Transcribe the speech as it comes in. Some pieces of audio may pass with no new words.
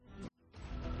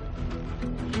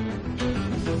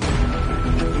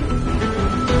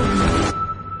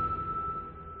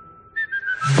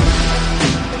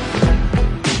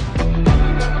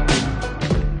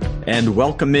And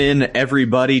welcome in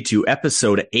everybody to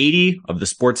episode 80 of the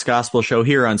Sports Gospel Show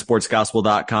here on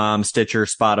sportsgospel.com, Stitcher,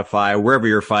 Spotify, wherever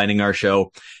you're finding our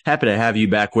show. Happy to have you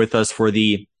back with us for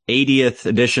the 80th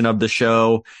edition of the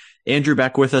show. Andrew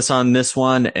back with us on this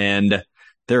one, and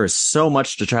there is so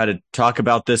much to try to talk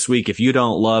about this week. If you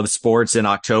don't love sports in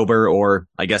October, or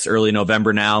I guess early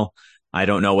November now, I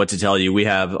don't know what to tell you. We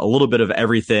have a little bit of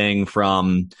everything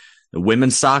from the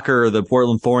women's soccer, the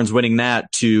Portland Thorns winning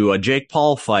that, to a Jake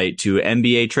Paul fight, to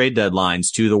NBA trade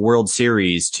deadlines, to the World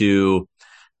Series, to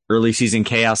early season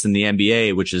chaos in the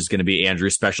NBA, which is going to be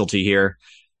Andrew's specialty here.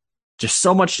 Just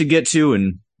so much to get to,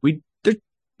 and we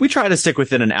try to stick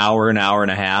within an hour and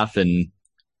a half, but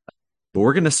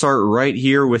we're going to start right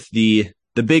here with the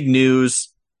big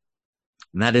news,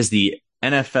 and that is the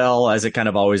NFL, as it kind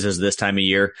of always is this time of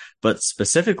year, but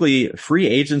specifically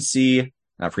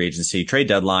trade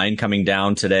deadline coming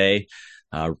down today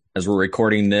as we're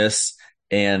recording this.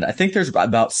 And I think there's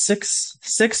about six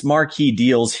marquee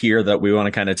deals here that we want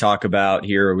to kind of talk about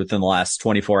here within the last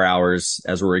 24 hours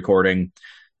as we're recording.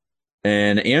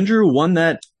 And Andrew, one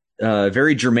that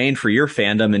very germane for your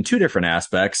fandom in two different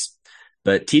aspects,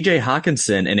 but TJ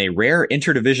Hawkinson in a rare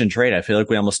interdivision trade. I feel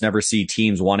like we almost never see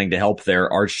teams wanting to help their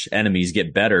arch enemies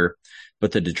get better.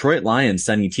 But the Detroit Lions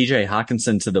sending TJ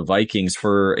Hawkinson to the Vikings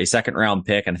for a second round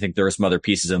pick. And I think there were some other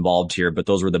pieces involved here, but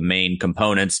those were the main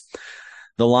components.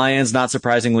 The Lions, not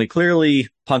surprisingly, clearly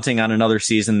punting on another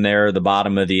season there, the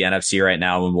bottom of the NFC right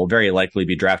now, and will very likely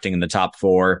be drafting in the top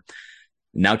four.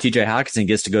 Now TJ Hawkinson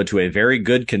gets to go to a very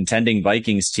good contending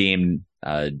Vikings team.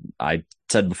 I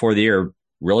said before the year,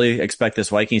 really expect this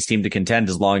Vikings team to contend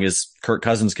as long as Kirk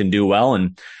Cousins can do well.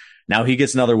 And now he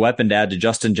gets another weapon to add to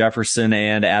Justin Jefferson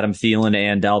and Adam Thielen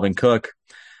and Dalvin Cook.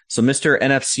 So Mr.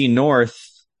 NFC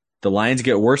North, the Lions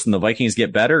get worse and the Vikings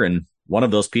get better, and one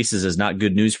of those pieces is not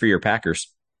good news for your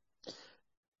Packers.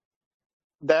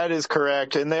 That is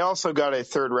correct. And they also got a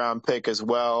third-round pick as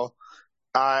well.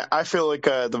 I feel like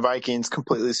the Vikings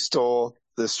completely stole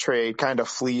this trade, kind of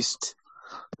fleeced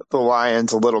the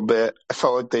Lions a little bit. I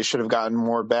felt like they should have gotten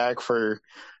more back for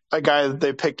a guy that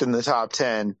they picked in the top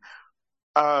 10.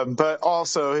 But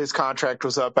also his contract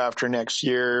was up after next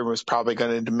year, was probably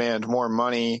going to demand more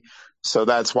money. So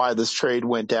that's why this trade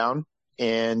went down.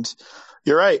 And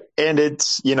you're right. And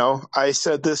it's, I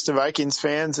said this to Vikings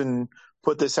fans and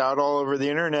put this out all over the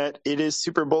internet. It is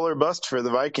Super Bowl or bust for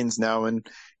the Vikings now. And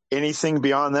anything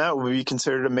beyond that would be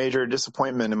considered a major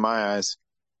disappointment in my eyes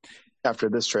after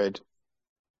this trade.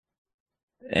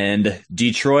 And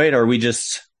Detroit, are we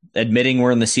just admitting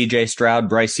we're in the CJ Stroud,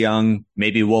 Bryce Young,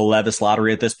 maybe Will Levis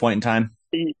lottery at this point in time?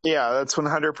 Yeah, that's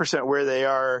 100% where they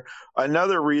are.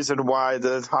 Another reason why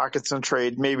the Hawkinson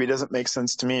trade maybe doesn't make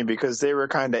sense to me, because they were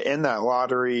kind of in that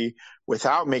lottery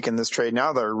without making this trade.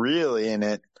 Now they're really in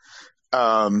it.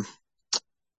 And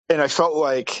I felt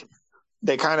like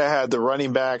they kind of had the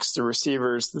running backs, the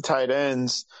receivers, the tight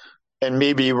ends, and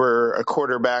maybe were a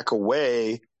quarterback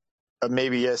away.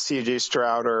 Maybe a CJ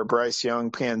Stroud or a Bryce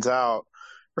Young pans out,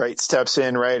 right, steps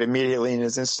in right immediately and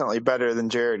is instantly better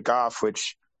than Jared Goff,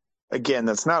 which, again,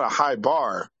 that's not a high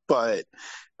bar, but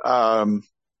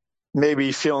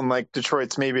maybe feeling like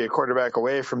Detroit's maybe a quarterback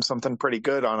away from something pretty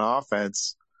good on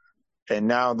offense. And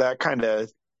now that kind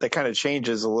of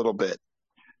changes a little bit.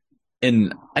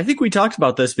 And I think we talked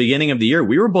about this beginning of the year.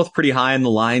 We were both pretty high on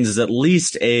the Lions as at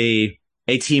least a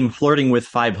team flirting with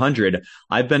 500.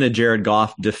 I've been a Jared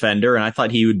Goff defender, and I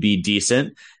thought he would be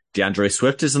decent. DeAndre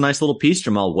Swift is a nice little piece.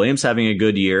 Jamal Williams having a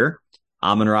good year.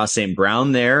 Amon-Ra St.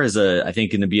 Brown there is I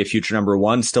think going to be a future number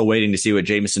one. Still waiting to see what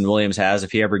Jameson Williams has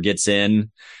if he ever gets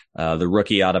in. The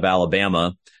rookie out of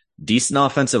Alabama. Decent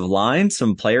offensive line.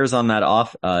 Some players on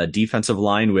that defensive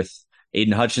line with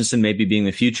Aiden Hutchinson maybe being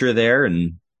the future there.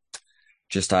 And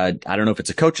just I don't know if it's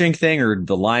a coaching thing or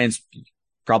the Lions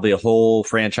probably a whole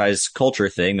franchise culture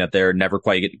thing that they're never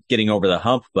quite getting over the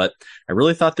hump. But I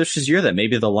really thought this was year that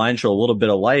maybe the Lions show a little bit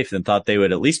of life and thought they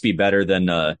would at least be better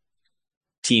than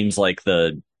teams like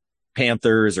the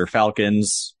Panthers or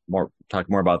Falcons. Talk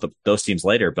more about those teams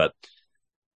later. But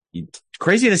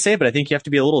crazy to say, but I think you have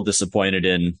to be a little disappointed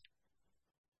in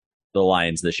the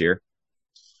Lions this year.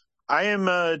 I am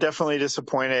definitely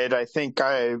disappointed. I think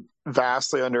I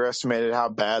vastly underestimated how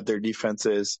bad their defense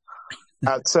is.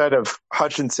 Outside of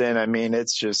Hutchinson, I mean,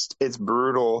 it's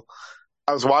brutal.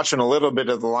 I was watching a little bit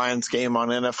of the Lions game on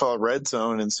NFL Red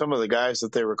Zone, and some of the guys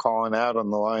that they were calling out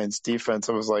on the Lions defense,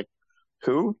 I was like,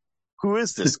 who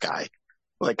is this guy?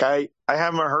 Like, I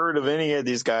haven't heard of any of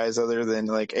these guys other than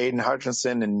like Aiden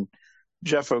Hutchinson and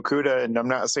Jeff Okudah. And I'm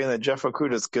not saying that Jeff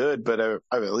Okudah is good, but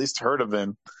I've at least heard of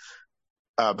him.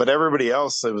 But everybody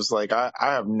else, it was like I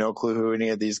have no clue who any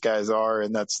of these guys are,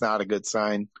 and that's not a good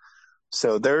sign.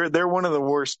 So they're one of the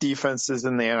worst defenses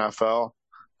in the NFL,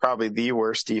 probably the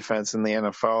worst defense in the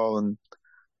NFL, and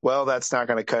well, that's not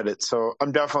going to cut it. So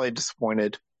I'm definitely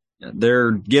disappointed.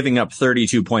 They're giving up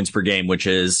 32 points per game, which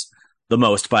is the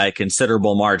most by a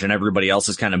considerable margin. Everybody else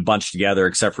is kind of bunched together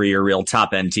except for your real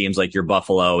top end teams like your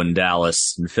Buffalo and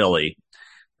Dallas and Philly.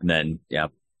 And then, yeah,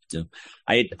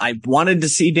 I wanted to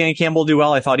see Dan Campbell do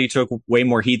well. I thought he took way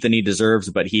more heat than he deserves,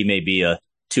 but he may be a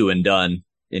two and done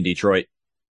in Detroit.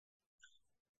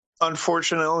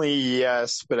 Unfortunately,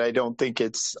 yes, but I don't think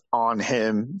it's on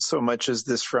him so much as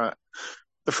the front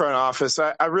office.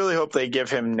 I really hope they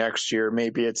give him next year.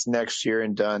 Maybe it's next year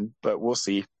and done, but we'll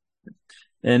see.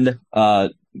 And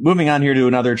moving on here to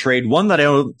another trade, one that I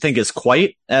don't think is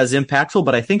quite as impactful,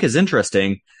 but I think is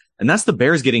interesting, and that's the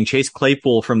Bears getting Chase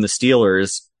Claypool from the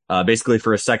Steelers, basically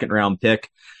for a second round pick.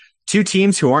 Two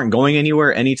teams who aren't going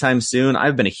anywhere anytime soon.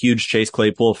 I've been a huge Chase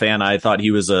Claypool fan. I thought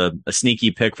he was a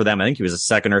sneaky pick for them. I think he was a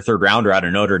second or third rounder out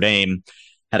of Notre Dame.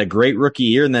 Had a great rookie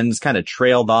year and then just kind of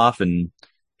trailed off, and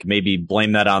maybe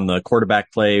blame that on the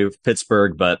quarterback play of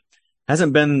Pittsburgh, but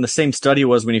hasn't been the same study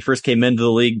was when he first came into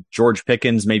the league. George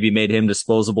Pickens maybe made him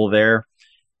disposable there.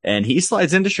 And he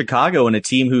slides into Chicago in a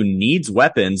team who needs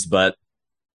weapons, but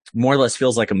more or less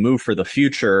feels like a move for the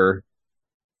future.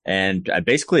 And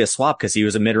basically a swap because he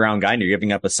was a mid-round guy and you're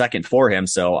giving up a second for him.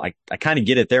 So I kind of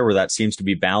get it there where that seems to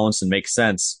be balanced and makes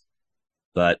sense.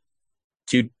 But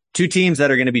two teams that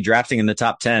are going to be drafting in the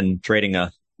top 10 trading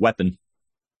a weapon.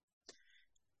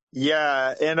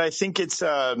 Yeah, and I think it's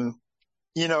the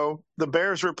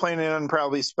Bears were planning on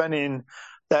probably spending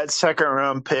that second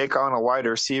round pick on a wide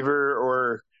receiver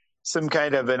or some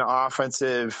kind of an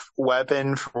offensive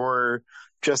weapon for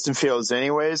Justin Fields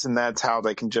anyways, and that's how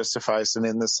they can justify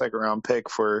sending the second round pick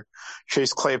for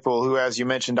Chase Claypool, who, as you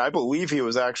mentioned, I believe he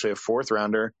was actually a fourth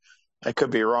rounder. I could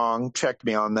be wrong. Check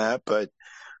me on that, but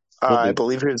I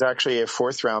believe he was actually a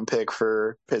fourth round pick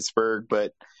for Pittsburgh.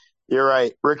 But you're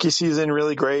right. Rookie season,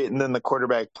 really great. And then the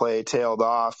quarterback play tailed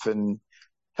off, and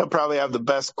he'll probably have the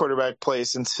best quarterback play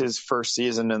since his first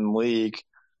season in the league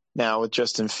now with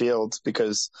Justin Fields,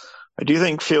 because I do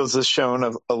think Fields has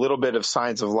shown a little bit of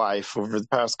signs of life over the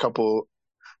past couple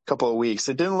of weeks.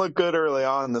 It didn't look good early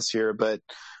on this year, but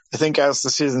I think as the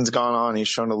season's gone on, he's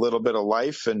shown a little bit of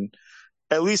life. And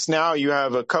at least now you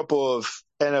have a couple of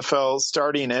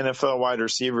starting NFL wide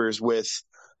receivers with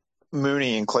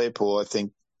Mooney and Claypool. I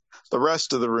think the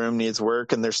rest of the room needs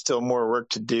work, and there's still more work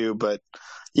to do, but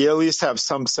you at least have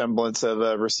some semblance of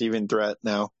a receiving threat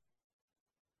now.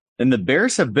 And the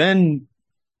Bears have been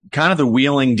kind of the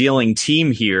wheeling dealing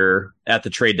team here at the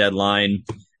trade deadline,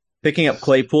 picking up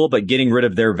Claypool, but getting rid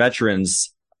of their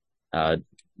veterans.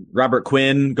 Robert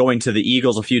Quinn going to the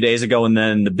Eagles a few days ago, and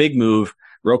then the big move,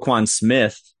 Roquan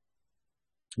Smith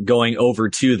going over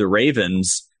to the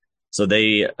Ravens. So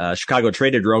Chicago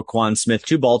traded Roquan Smith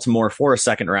to Baltimore for a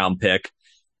second round pick.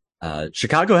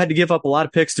 Chicago had to give up a lot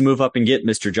of picks to move up and get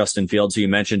Mr. Justin Fields, who you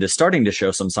mentioned is starting to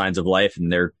show some signs of life,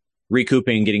 and they're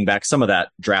recouping and getting back some of that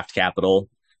draft capital.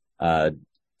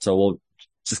 So we'll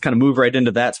just kind of move right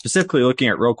into that, specifically looking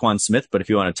at Roquan Smith. But if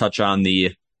you want to touch on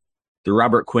the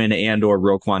Robert Quinn and or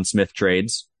Roquan Smith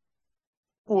trades.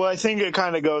 Well, I think it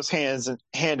kind of goes hand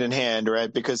in hand,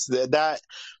 right? Because that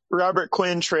Robert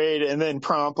Quinn trade and then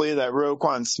promptly that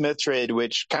Roquan Smith trade,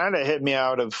 which kind of hit me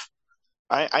out of,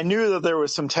 I knew that there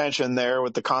was some tension there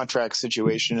with the contract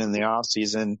situation in the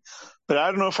offseason, but I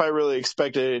don't know if I really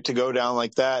expected it to go down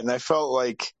like that. And I felt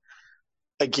like,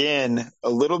 again, a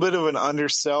little bit of an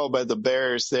undersell by the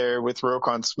Bears there with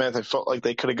Roquan Smith. I felt like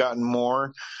they could have gotten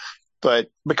more, but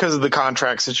because of the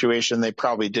contract situation, they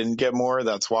probably didn't get more.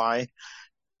 That's why.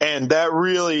 And that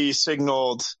really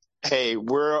signaled, hey,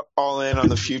 we're all in on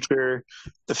the future.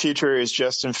 The future is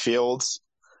Justin Fields.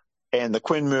 And the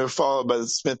Quinn move followed by the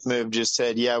Smith move just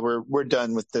said, yeah, we're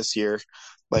done with this year.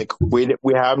 Like we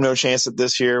have no chance at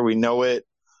this year. We know it.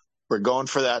 We're going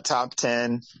for that top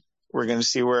 10. We're going to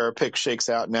see where our pick shakes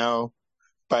out now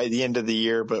by the end of the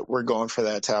year, but we're going for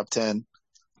that top 10.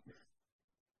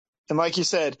 And like you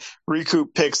said,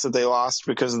 recoup picks that they lost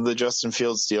because of the Justin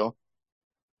Fields deal.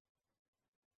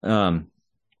 And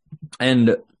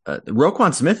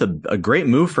Roquan Smith, a great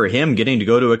move for him getting to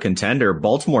go to a contender.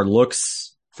 Baltimore looks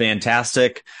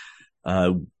fantastic.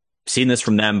 Seen this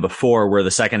from them before where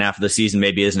the second half of the season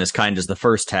maybe isn't as kind as the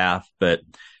first half, but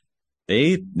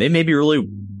they may be really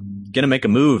going to make a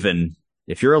move. And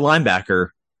if you're a linebacker,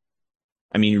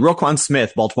 I mean, Roquan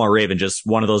Smith, Baltimore Raven, just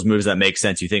one of those moves that makes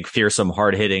sense. You think fearsome,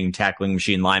 hard-hitting, tackling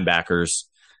machine linebackers.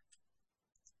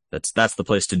 That's the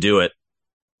place to do it.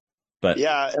 But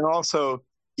Yeah, and also,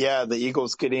 yeah, the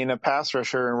Eagles getting a pass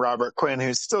rusher and Robert Quinn,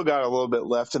 who's still got a little bit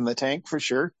left in the tank for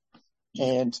sure,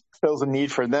 and fills a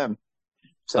need for them.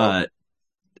 So uh,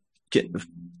 get,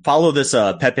 follow this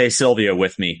Pepe Silvia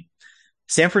with me.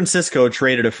 San Francisco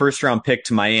traded a first round pick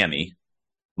to Miami.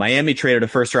 Miami traded a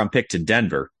first round pick to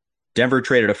Denver. Denver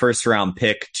traded a first round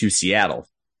pick to Seattle.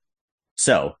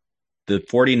 So the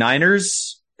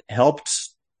 49ers helped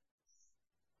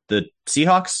the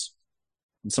Seahawks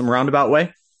in some roundabout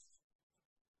way.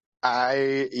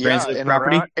 yeah, Transitive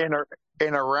property.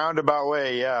 in a roundabout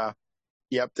way, yeah.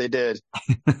 Yep, they did.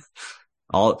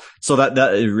 All so that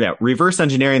yeah, reverse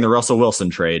engineering the Russell Wilson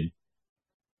trade.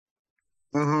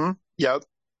 Mm-hmm. Yep.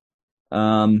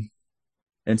 Um,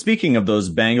 and speaking of those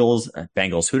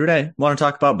Bengals, who did I want to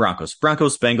talk about? Broncos,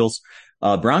 Bengals.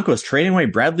 Broncos trading away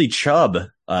Bradley Chubb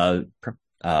for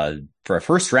a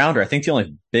first rounder. I think the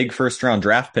only big first round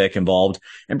draft pick involved.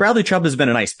 And Bradley Chubb has been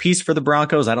a nice piece for the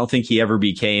Broncos. I don't think he ever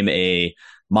became a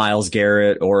Myles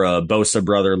Garrett or a Bosa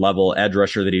brother level edge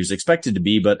rusher that he was expected to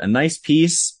be, but a nice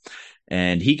piece.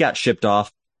 And he got shipped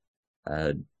off.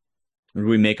 What do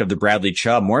we make of the Bradley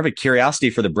Chubb? More of a curiosity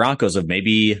for the Broncos of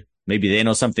maybe they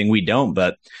know something we don't.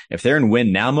 But if they're in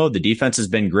win now mode, the defense has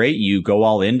been great. You go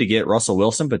all in to get Russell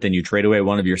Wilson, but then you trade away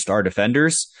one of your star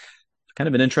defenders. Kind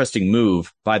of an interesting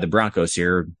move by the Broncos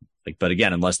here. But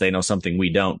again, unless they know something we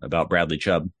don't about Bradley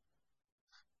Chubb.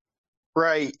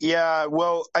 Right. Yeah.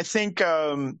 Well, I think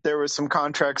there was some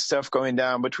contract stuff going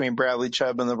down between Bradley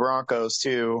Chubb and the Broncos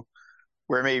too,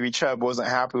 where maybe Chubb wasn't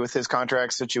happy with his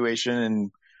contract situation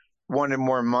and wanted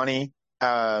more money.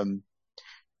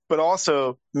 But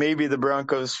also maybe the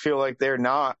Broncos feel like they're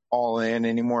not all in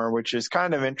anymore, which is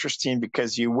kind of interesting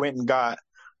because you went and got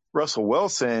Russell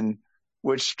Wilson,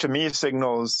 which to me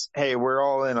signals, hey, we're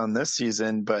all in on this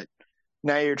season, but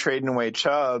now you're trading away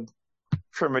Chubb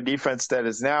from a defense that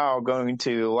is now going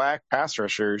to lack pass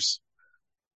rushers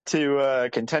to a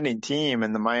contending team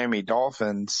in the Miami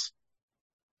Dolphins.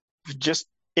 Just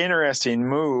interesting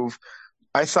move.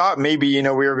 I thought maybe, we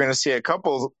were going to see a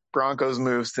couple Broncos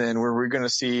moves then where we're going to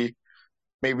see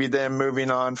maybe them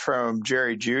moving on from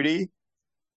Jerry Jeudy,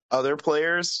 other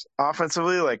players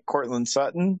offensively like Cortland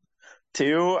Sutton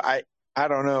too. I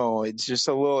don't know. It's just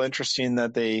a little interesting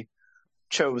that they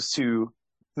chose to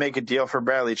make a deal for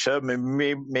Bradley Chubb.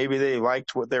 Maybe they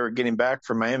liked what they were getting back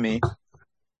from Miami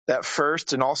that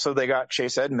first, and also they got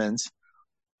Chase Edmonds,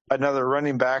 another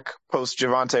running back post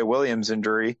Javonte Williams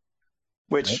injury.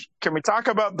 Which can we talk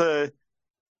about the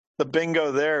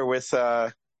bingo there with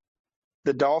the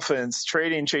Dolphins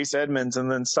trading Chase Edmonds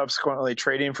and then subsequently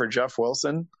trading for Jeff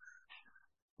Wilson?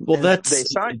 Well, And that's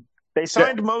they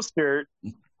signed Mostert,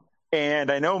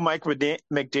 and I know Mike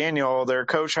McDaniel, their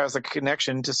coach, has a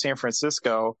connection to San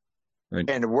Francisco right.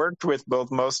 and worked with both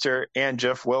Mostert and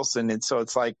Jeff Wilson, and so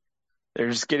it's like they're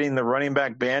just getting the running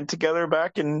back band together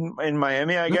back in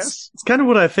Miami, I guess. It's kind of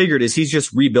what I figured is he's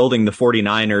just rebuilding the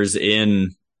 49ers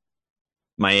in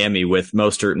Miami with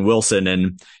Mostert and Wilson,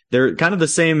 and they're kind of the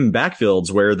same backfields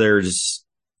where there's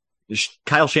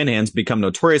Kyle Shanahan's become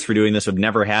notorious for doing this of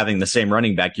never having the same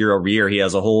running back year over year. He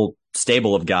has a whole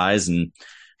stable of guys, and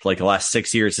for like the last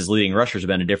 6 years, his leading rushers have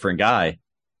been a different guy.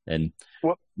 And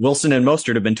Wilson and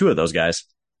Mostert have been two of those guys.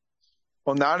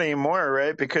 Well, not anymore,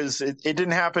 right? Because it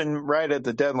didn't happen right at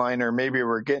the deadline, or maybe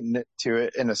we're getting to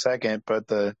it in a second, but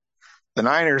the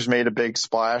Niners made a big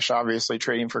splash, obviously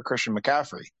trading for Christian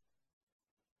McCaffrey.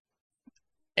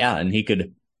 Yeah, and he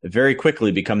could very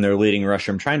quickly become their leading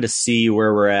rusher. I'm trying to see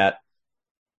where we're at.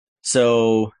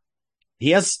 So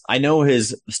I know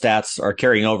his stats are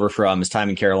carrying over from his time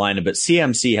in Carolina, but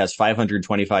CMC has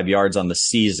 525 yards on the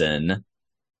season.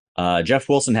 Jeff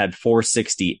Wilson had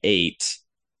 468.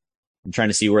 I'm trying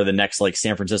to see where the next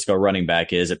San Francisco running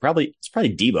back is. It's probably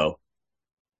Debo.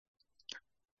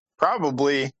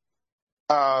 Probably.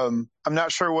 I'm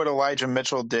not sure what Elijah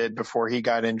Mitchell did before he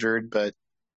got injured, but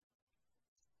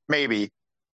maybe.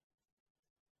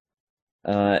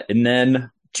 And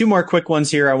then two more quick ones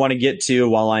here I want to get to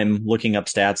while I'm looking up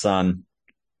stats on.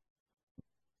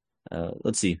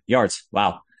 Let's see, yards.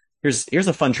 Wow. Here's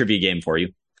a fun trivia game for you.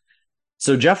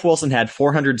 So Jeff Wilson had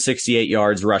 468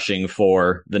 yards rushing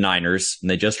for the Niners, and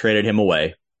they just traded him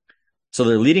away. So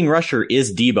their leading rusher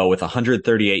is Debo with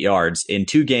 138 yards. In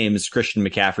 2 games, Christian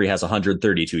McCaffrey has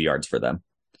 132 yards for them.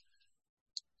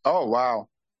 Oh, wow.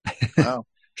 Wow.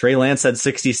 Trey Lance had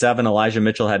 67, Elijah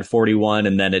Mitchell had 41,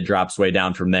 and then it drops way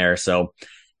down from there. So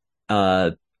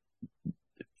by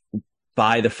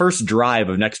the first drive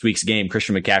of next week's game,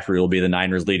 Christian McCaffrey will be the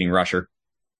Niners' leading rusher.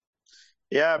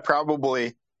 Yeah,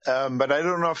 probably. But I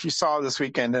don't know if you saw this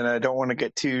weekend, and I don't want to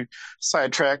get too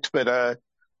sidetracked, but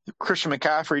Christian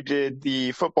McCaffrey did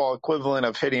the football equivalent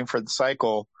of hitting for the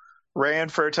cycle, ran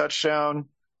for a touchdown,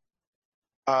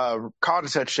 caught a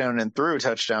touchdown, and threw a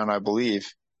touchdown, I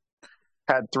believe.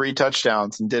 Had three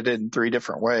touchdowns and did it in three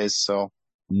different ways. So,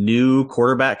 New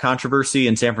quarterback controversy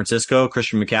in San Francisco,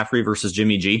 Christian McCaffrey versus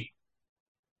Jimmy G.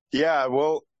 yeah,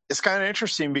 well, it's kind of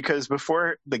interesting because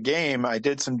before the game, I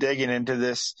did some digging into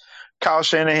this. Kyle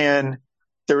Shanahan,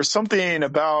 there was something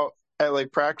about at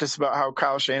like practice about how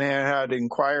Kyle Shanahan had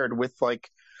inquired with like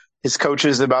his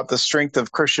coaches about the strength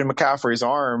of Christian McCaffrey's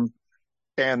arm.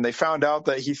 And they found out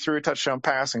that he threw a touchdown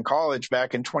pass in college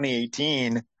back in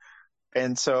 2018.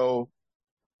 And so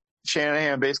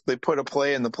Shanahan basically put a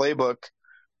play in the playbook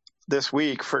this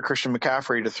week for Christian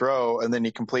McCaffrey to throw, and then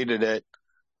he completed it.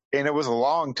 And it was a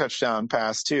long touchdown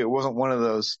pass, too. It wasn't one of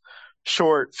those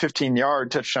short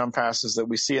 15-yard touchdown passes that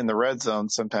we see in the red zone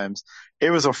sometimes.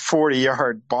 It was a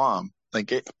 40-yard bomb.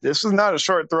 This was not a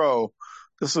short throw.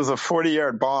 This was a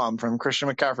 40-yard bomb from Christian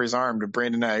McCaffrey's arm to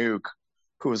Brandon Ayuk,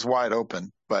 who was wide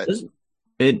open. But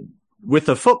it with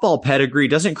a football pedigree,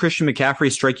 doesn't Christian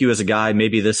McCaffrey strike you as a guy?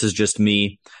 Maybe this is just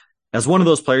me, as one of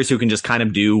those players who can just kind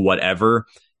of do whatever.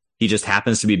 He just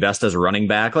happens to be best as a running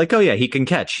back. Like, oh yeah, he can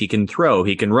catch, he can throw,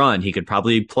 he can run, he could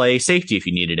probably play safety if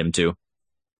you needed him to.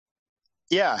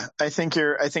 yeah, I think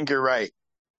you're right.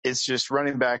 It's just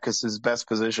running back is his best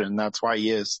position. That's why he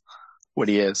is what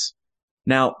he is.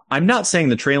 Now, I'm not saying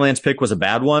the Trey Lance pick was a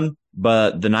bad one,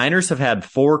 but the Niners have had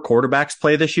 4 quarterbacks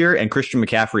play this year, and Christian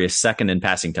McCaffrey is second in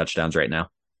passing touchdowns right now.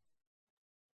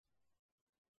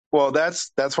 Well,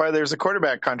 that's why there's a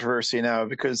quarterback controversy now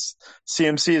because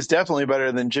CMC is definitely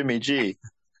better than Jimmy G.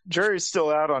 Jury's still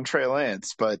out on Trey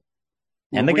Lance, but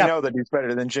And they we got, know that he's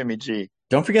better than Jimmy G.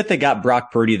 don't forget they got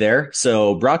Brock Purdy there.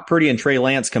 So Brock Purdy and Trey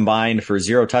Lance combined for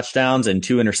 0 touchdowns and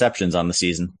 2 interceptions on the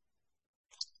season.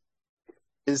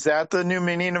 Is that the new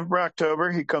meaning of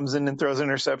Brocktober? He comes in and throws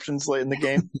interceptions late in the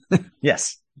game?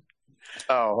 Yes.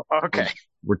 Oh, okay.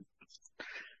 We're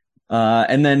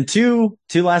and then two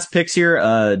last picks here.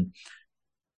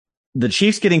 The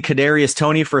Chiefs getting Kadarius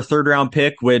Toney for a 3rd round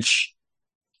pick, which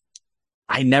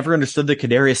I never understood the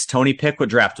Kadarius Toney pick. What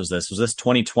draft was this? Was this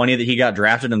 2020 that he got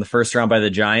drafted in the 1st round by the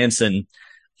Giants? And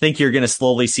I think you're going to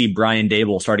slowly see Brian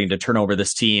Dable starting to turn over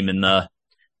this team and the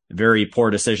very poor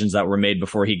decisions that were made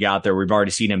before he got there. We've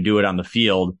already seen him do it on the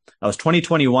field. That was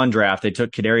 2021 draft. They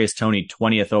took Kadarius Toney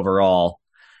 20th overall,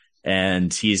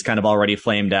 and he's kind of already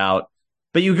flamed out.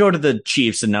 But you go to the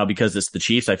Chiefs, and now because it's the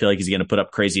Chiefs, I feel like he's going to put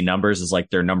up crazy numbers as like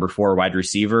their number 4 wide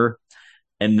receiver.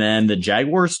 And then the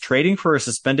Jaguars trading for a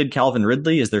suspended Calvin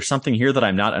Ridley. Is there something here that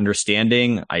I'm not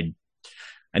understanding? I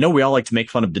know we all like to make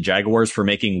fun of the Jaguars for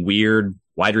making weird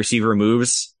wide receiver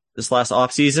moves this last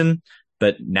offseason,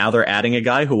 but now they're adding a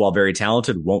guy who, while very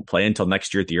talented, won't play until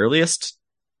next year at the earliest.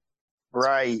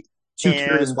 Right. Two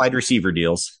curious wide receiver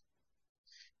deals.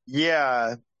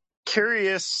 Yeah,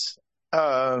 curious.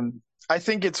 I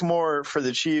think it's more for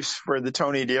the Chiefs for the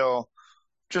Toney deal,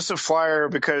 just a flyer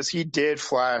because he did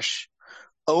flash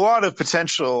a lot of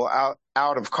potential out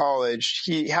of college.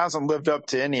 He hasn't lived up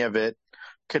to any of it,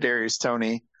 Kadarius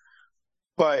Toney.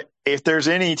 But if there's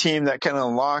any team that can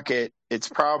unlock it, it's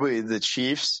probably the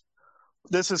Chiefs.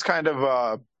 This is kind of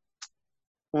a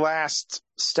last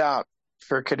stop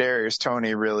for Kadarius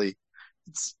Toney, really.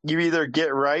 You either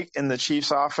get right in the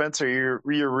Chiefs offense or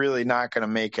you're really not going to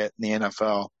make it in the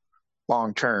NFL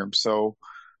long term. So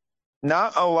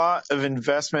not a lot of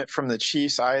investment from the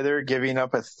Chiefs either, giving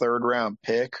up a 3rd round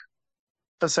pick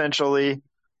essentially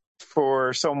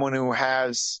for someone who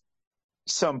has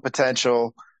some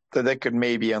potential that they could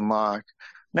maybe unlock.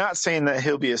 Not saying that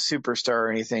he'll be a superstar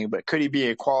or anything, but could he be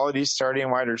a quality starting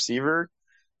wide receiver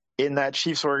in that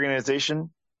Chiefs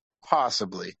organization?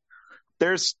 Possibly.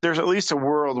 There's at least a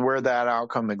world where that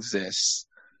outcome exists.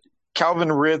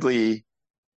 Calvin Ridley,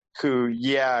 who,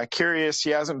 yeah, curious,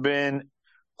 he hasn't been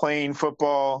playing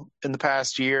football in the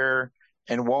past year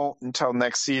and won't until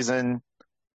next season.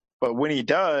 But when he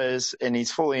does and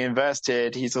he's fully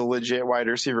invested, he's a legit wide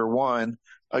receiver 1.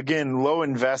 Again, low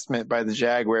investment by the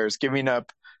Jaguars, giving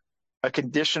up a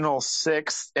conditional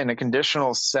 6th and a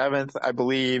conditional 7th, I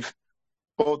believe.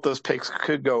 Both those picks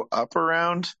could go up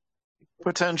around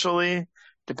potentially.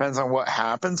 Depends on what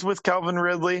happens with Calvin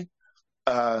Ridley.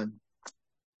 But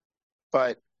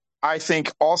I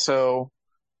think also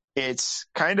it's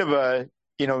kind of a,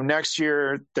 next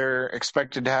year they're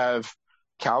expected to have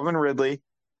Calvin Ridley,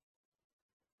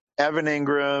 Evan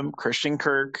Ingram, Christian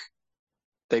Kirk.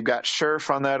 They've got Scherf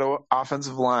on that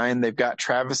offensive line. They've got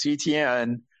Travis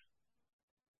Etienne.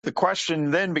 The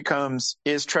question then becomes,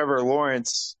 is Trevor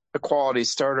Lawrence a quality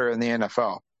starter in the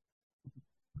NFL?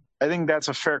 I think that's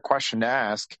a fair question to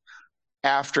ask.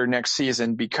 after next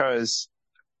season because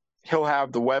he'll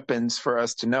have the weapons for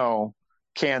us to know,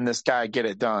 can this guy get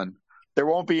it done? There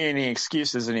won't be any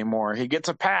excuses anymore. He gets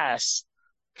a pass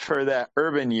for that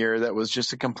Urban year that was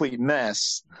just a complete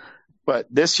mess. But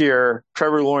this year,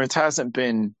 Trevor Lawrence hasn't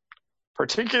been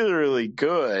particularly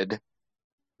good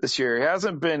this year. He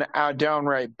hasn't been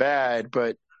downright bad,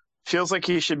 but feels like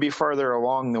he should be farther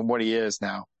along than what he is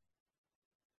now.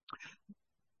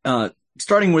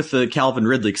 Starting with the Calvin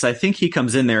Ridley, because I think he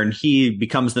comes in there and he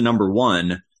becomes the number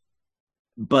one.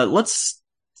 But let's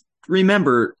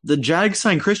remember, the Jags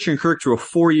signed Christian Kirk to a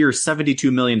 4-year,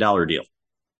 $72 million deal.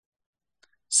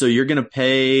 So you're going to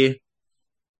pay,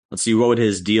 let's see, what would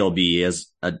his deal be as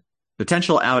a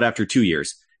potential out after 2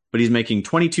 years? But he's making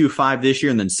 22.5 this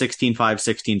year and then 16.5,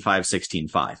 16.5,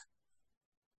 16.5.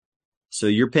 So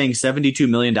you're paying $72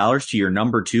 million to your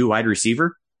number two wide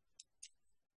receiver?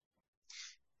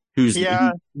 Who's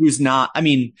not, I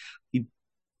mean,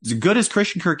 as good as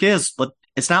Christian Kirk is, but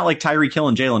it's not like Tyreek Hill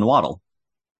and Jalen Waddle.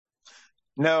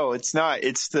 No, it's not.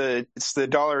 It's the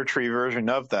Dollar Tree version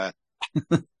of that.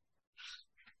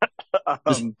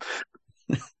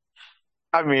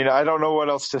 I mean, I don't know what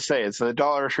else to say. It's the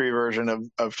Dollar Tree version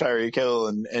of Tyreek Hill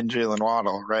and Jalen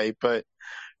Waddle, right? But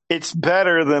it's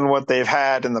better than what they've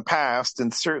had in the past,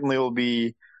 and certainly will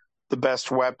be the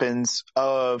best weapons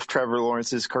of Trevor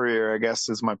Lawrence's career, I guess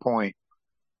is my point.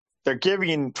 They're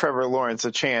giving Trevor Lawrence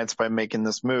a chance by making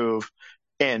this move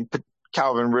and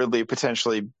Calvin Ridley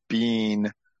potentially being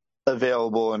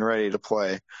available and ready to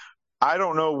play. I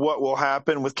don't know what will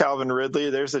happen with Calvin Ridley.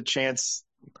 There's a chance,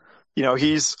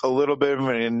 he's a little bit of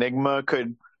an enigma,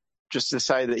 could just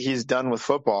decide that he's done with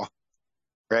football,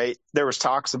 right? There was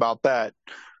talks about that.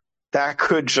 That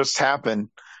could just happen,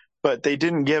 but they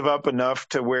didn't give up enough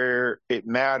to where it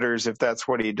matters if that's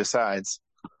what he decides.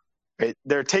 Right?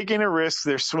 They're taking a risk.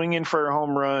 They're swinging for a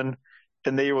home run,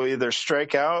 and they will either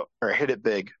strike out or hit it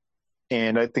big.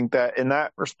 And I think that in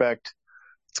that respect,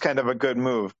 it's kind of a good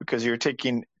move because you're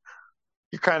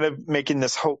kind of making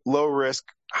this low risk,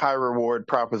 high reward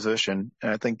proposition.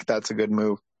 And I think that's a good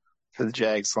move for the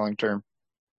Jags long term.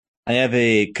 I have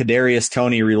a Kadarius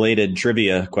Toney related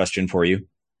trivia question for you.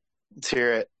 Let's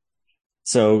hear it.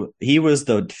 So he was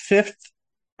the 5th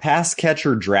pass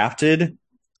catcher drafted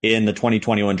in the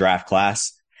 2021 draft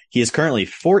class. He is currently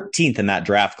 14th in that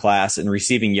draft class in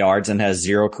receiving yards and has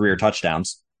 0 career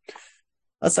touchdowns.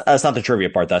 That's not the trivia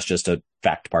part. That's just a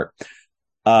fact part.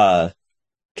 Can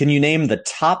you name the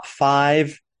top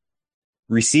 5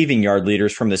 receiving yard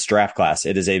leaders from this draft class?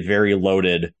 It is a very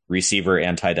loaded receiver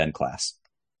and tight end class.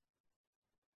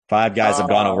 5 guys have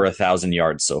gone over 1,000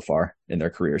 yards so far in their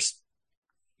careers.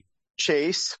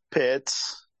 Chase,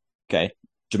 Pitts. Okay.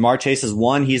 Jamar Chase is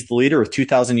 1. He's the leader with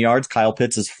 2,000 yards. Kyle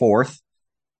Pitts is 4th.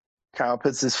 Kyle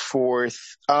Pitts is 4th.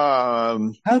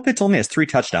 Kyle Pitts only has 3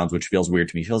 touchdowns, which feels weird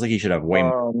to me. Feels like he should have way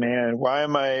more. Oh man, why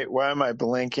am I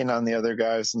blanking on the other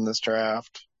guys in this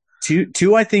draft?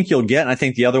 Two I think you'll get, and I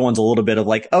think the other one's a little bit of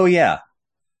like, oh yeah.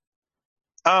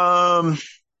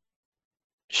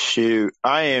 Shoot.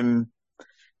 I am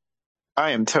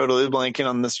totally blanking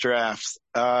on this draft.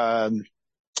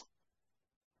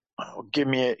 Give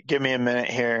me a minute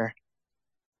here.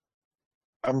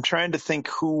 I'm trying to think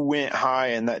who went high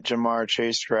in that Jamar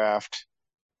Chase draft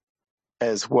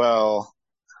as well.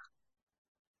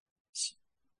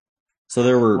 So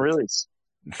there were really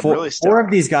 4 of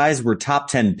these guys were top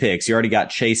 10 picks. You already got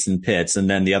Chase and Pitts, and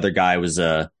then the other guy was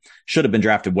should have been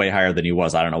drafted way higher than he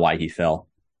was. I don't know why he fell.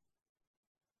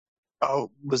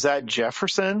 Oh, was that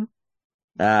Jefferson?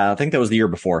 I think that was the year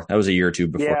before. That was a year or two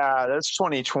before. Yeah, that's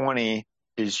 2020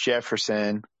 is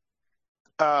Jefferson.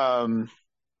 Devonta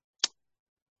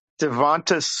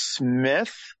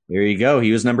Smith. There you go.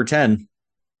 He was number 10.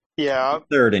 Yeah.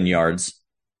 3rd in yards.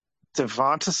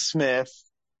 Devonta Smith.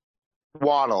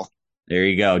 Waddle. There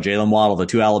you go. Jalen Waddle. The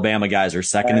 2 Alabama guys are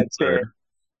 2nd and 3rd.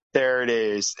 There it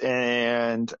is.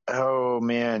 And, oh,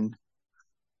 man.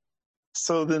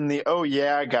 So then the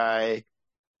guy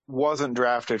wasn't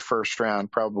drafted 1st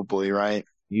round, probably, right?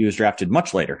 He was drafted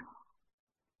much later.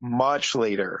 Much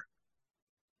later.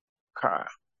 Okay.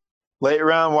 Late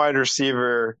round wide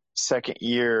receiver, 2nd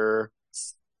year.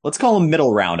 Let's call him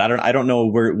middle round. I don't know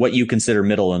what you consider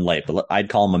middle and late, but I'd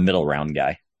call him a middle round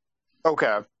guy.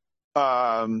 Okay.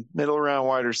 Middle round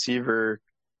wide receiver,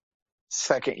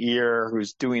 2nd year,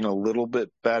 who's doing a little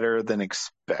bit better than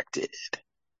expected.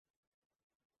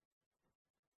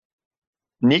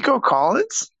 Nico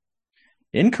Collins?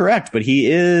 Incorrect, but he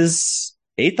is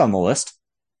 8th on the list.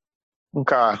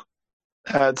 Okay.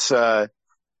 That's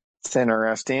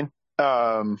interesting.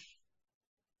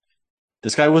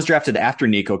 This guy was drafted after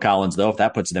Nico Collins, though, if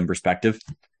that puts it in perspective.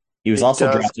 He was It also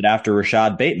does. drafted after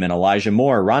Rashad Bateman, Elijah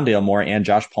Moore, Rondale Moore, and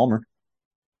Josh Palmer.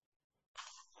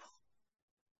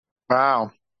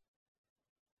 Wow.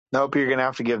 Nope, you're gonna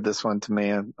have to give this one to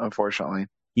me, unfortunately.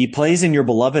 He plays in your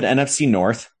beloved NFC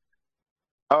North.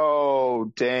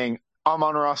 Oh, dang. I'm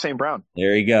on Ross St. Brown.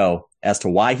 There you go. As to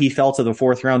why he fell to the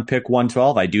fourth round pick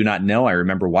 112, I do not know. I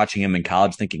remember watching him in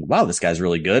college thinking, wow, this guy's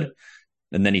really good.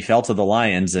 And then he fell to the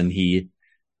Lions, and he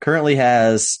currently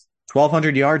has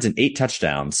 1,200 yards and 8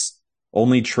 touchdowns,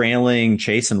 only trailing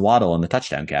Chase and Waddle in the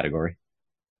touchdown category.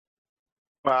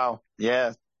 Wow.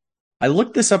 Yeah. I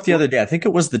looked this up the other day. I think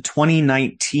it was the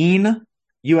 2019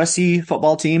 USC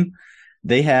football team.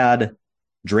 They had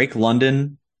Drake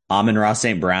London, Amon-Ra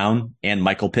St. Brown, and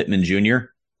Michael Pittman Jr.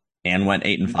 and went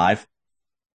 8-5.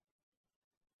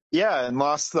 Yeah, and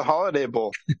lost the Holiday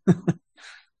Bowl.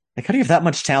 Like, how do you have that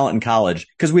much talent in college?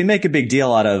 Because we make a big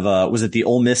deal out of, was it the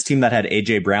Ole Miss team that had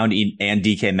A.J. Brown and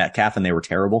DK Metcalf, and they were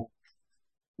terrible?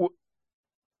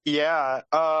 Yeah.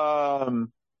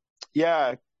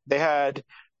 Yeah, they had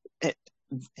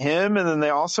him, and then they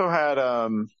also had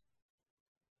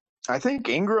I think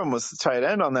Ingram was the tight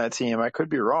end on that team. I could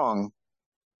be wrong.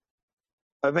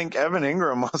 I think Evan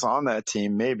Ingram was on that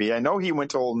team, maybe. I know he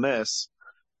went to Ole Miss,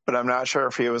 but I'm not sure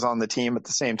if he was on the team at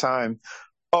the same time.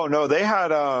 Oh no, they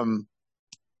had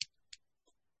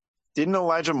didn't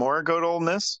Elijah Moore go to Ole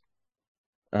Miss?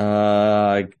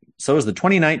 Uh, so it was the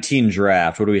 2019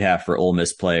 draft. What do we have for Ole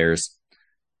Miss players?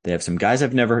 They have some guys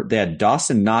I've never. They had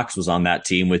Dawson Knox was on that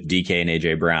team with DK and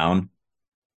AJ Brown.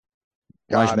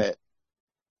 Got Elijah, it.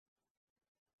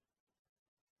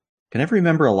 can I ever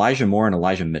remember Elijah Moore and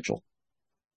Elijah Mitchell?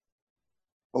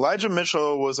 Elijah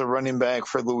Mitchell was a running back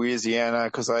for Louisiana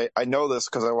because I know this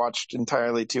because I watched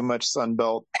entirely too much Sun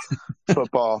Belt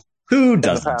football Who in the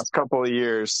doesn't? past couple of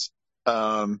years.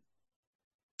 Um,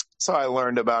 so I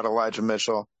learned about Elijah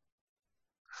Mitchell.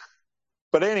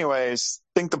 But anyways,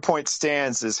 I think the point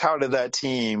stands is how did that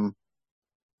team,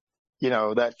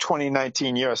 that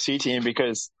 2019 USC team,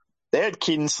 because they had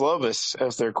Keaton Slovis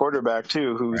as their quarterback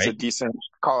too, who's a Right? decent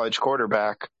college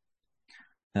quarterback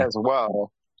Yeah. as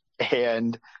well.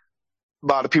 And a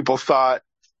lot of people thought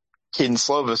Keaton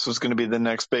Slovis was going to be the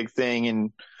next big thing,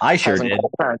 and I sure hasn't did.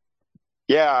 quite,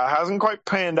 hasn't quite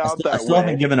panned out I that still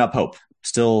haven't way. given up hope.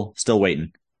 Still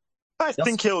waiting. I They also,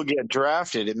 think he'll get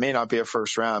drafted. It may not be a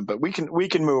first round, but we can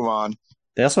move on.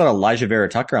 they also had Elijah Vera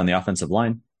Tucker on the offensive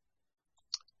line.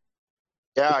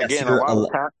 Yeah, Yes, again, a sir. lot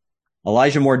of talent.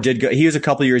 Elijah Moore did go. He was a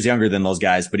couple years younger than those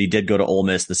guys, but he did go to Ole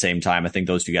Miss the same time. I think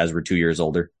those two guys were 2 years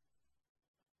older.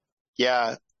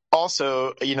 Yeah.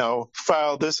 Also,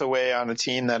 filed this away on a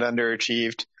team that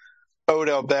underachieved.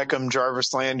 Odell Beckham,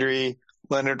 Jarvis Landry,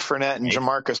 Leonard Fournette, and Right.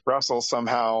 Jamarcus Russell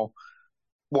somehow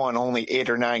won only 8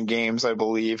 or 9 games, I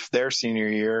believe, their senior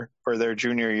year or their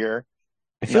junior year.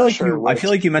 Not sure I feel which.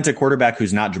 like you meant a quarterback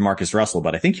who's not Jamarcus Russell,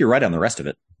 but I think you're right on the rest of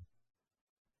it.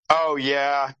 Oh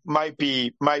yeah, might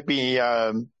be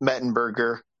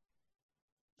Mettenberger.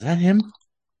 Is that him?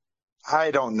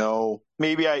 I don't know.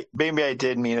 Maybe I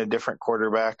did mean a different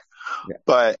quarterback, Yeah.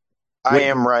 but I Wait,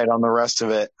 am right on the rest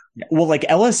of it. well, like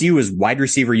LSU is wide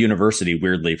receiver university.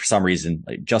 Weirdly, for some reason,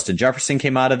 like Justin Jefferson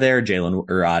came out of there. Jalen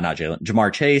or not Jalen,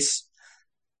 Jamar Chase,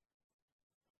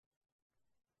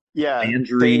 Yeah, they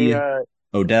Landry,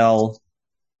 Odell.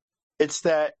 it's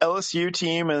that LSU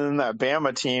team and then that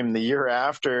Bama team the year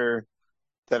after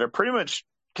that are pretty much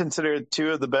considered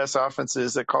two of the best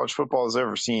offenses that college football has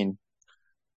ever seen,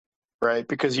 right?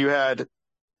 Because you had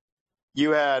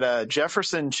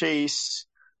Jefferson, Chase,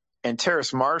 and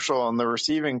Terrace Marshall on the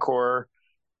receiving core,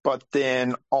 but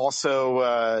then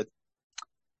also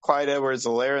Clyde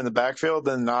Edwards-Helaire in the backfield,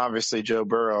 and obviously Joe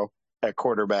Burrow at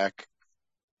quarterback.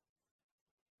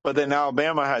 But then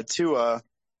Alabama had Tua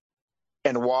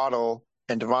and Waddle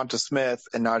and Devonta Smith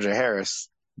and Najee Harris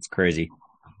It's crazy.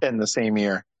 in the same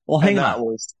year. Well, And hang that on.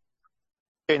 was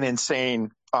an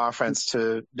insane offense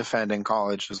to defend in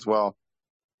college as well.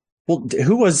 Well,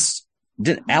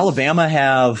 did Alabama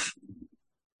have?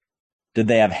 Did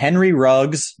they have Henry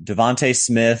Ruggs, Devontae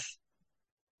Smith,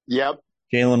 Yep.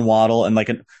 Jalen Waddle, and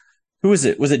who was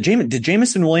it? Was it Did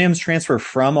Jamison Williams transfer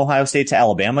from Ohio State to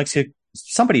Alabama?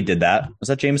 Somebody did that. Was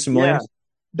that Jamison Yeah. Williams?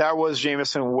 That was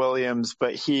Jamison Williams,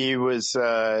 but he was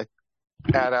at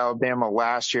Alabama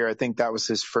last year. I think that was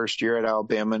his first year at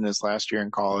Alabama and his last year in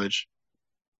college.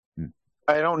 Hmm.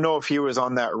 I don't know if he was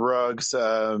on that Ruggs,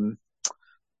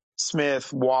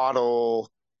 Smith,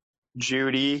 Waddle,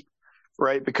 Judy,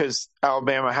 right? Because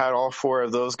Alabama had all four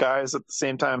of those guys at the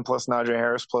same time, plus Najee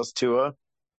Harris, plus Tua,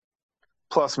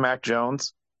 plus Mac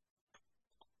Jones,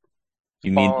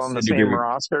 You mean all on the same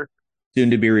roster. soon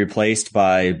to be replaced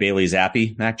by Bailey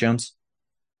Zappi, Mac Jones?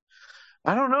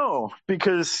 I don't know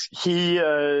because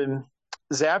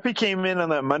Zappy came in on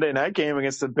that Monday night game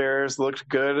against the Bears, looked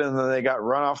good, and then they got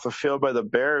run off the field by the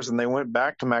Bears, and they went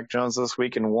back to Mac Jones this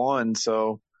week and won.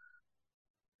 So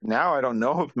now I don't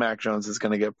know if Mac Jones is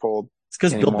going to get pulled It's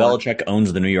because Bill anymore. Belichick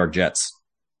owns the New York Jets.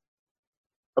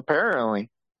 Apparently,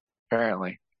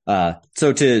 apparently.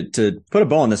 So to put a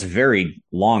bow on this very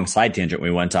long side tangent we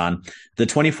went on, the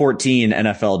 2014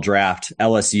 NFL draft,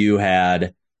 LSU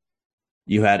had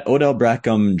you had Odell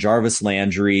Beckham, Jarvis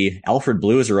Landry, Alfred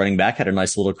Blue as a running back, had a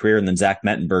nice little career, and then Zach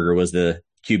Mettenberger was the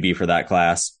QB for that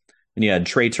class. And you had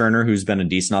Trey Turner, who's been a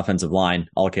decent offensive line,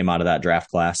 all came out of that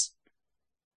draft class.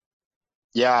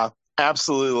 Yeah,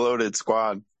 absolutely loaded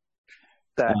squad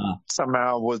that Uh,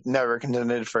 somehow was never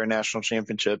contended for a national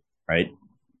championship. right.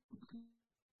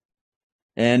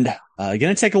 And going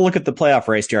to take a look at the playoff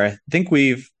race here. I think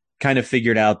we've kind of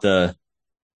figured out the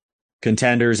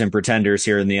contenders and pretenders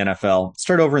here in the NFL.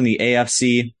 Start over in the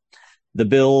AFC. The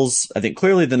Bills, I think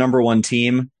clearly the number one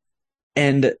team.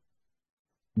 And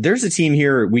there's a team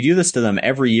here. We do this to them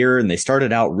every year, and they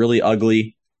started out really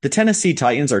ugly. The Tennessee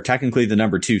Titans are technically the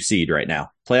number 2 seed right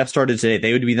now. Playoff started today.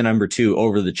 They would be the number 2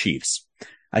 over the Chiefs.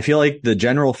 I feel like the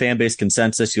general fan base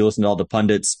consensus, you listen to all the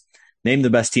pundits, name the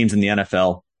best teams in the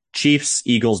NFL. Chiefs,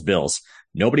 Eagles, Bills.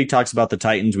 Nobody talks about the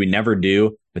Titans. We never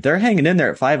do, but they're hanging in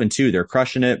there at 5-2. They're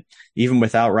crushing it, even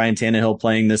without Ryan Tannehill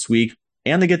playing this week.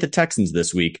 And they get the Texans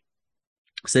this week.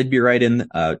 So they'd be right in,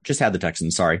 just had the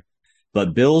Texans, sorry.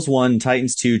 But Bills 1,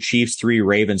 Titans 2, Chiefs 3,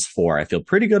 Ravens 4. I feel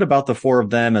pretty good about the 4 of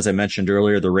them. As I mentioned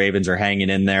earlier, the Ravens are hanging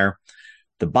in there.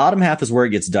 The bottom half is where it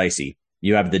gets dicey.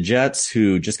 You have the Jets,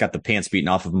 who just got the pants beaten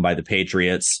off of them by the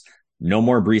Patriots. No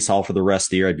more Brees Hall for the rest of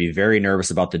the year. I'd be very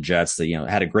nervous about the Jets. That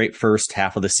had a great first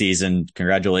half of the season.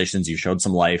 Congratulations, you showed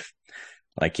some life.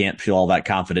 But I can't feel all that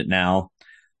confident now.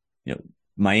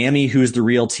 Miami, who's the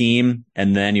real team,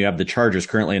 and then you have the Chargers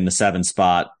currently in the 7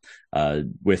 spot.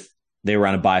 With they were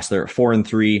on a bye, so they're at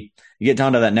 4-3. You get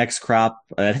down to that next crop.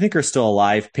 I think are still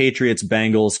alive. Patriots,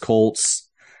 Bengals, Colts,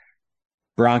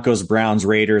 Broncos, Browns,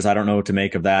 Raiders. I don't know what to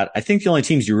make of that. I think the only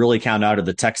teams you really count out are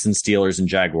the Texans, Steelers, and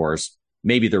Jaguars.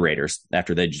 Maybe the Raiders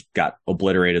after they just got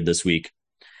obliterated this week.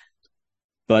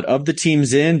 But of the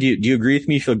teams in, do you agree with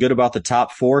me? You feel good about the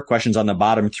top 4? Questions on the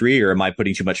bottom 3, or am I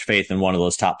putting too much faith in one of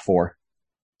those top 4?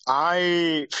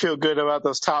 I feel good about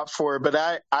those top 4, but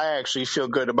I actually feel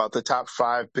good about the top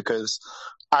 5 because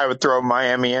I would throw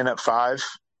Miami in at 5.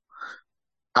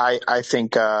 I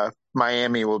think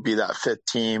Miami will be that 5th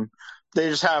team. They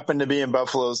just happen to be in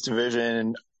Buffalo's division.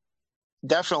 And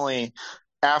definitely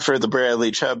after the Bradley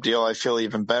Chubb deal, I feel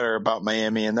even better about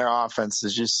Miami, and their offense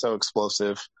is just so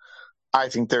explosive. I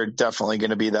think they're definitely going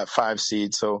to be that 5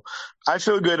 seed. So I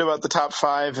feel good about the top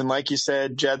 5. And like you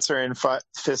said, Jets are in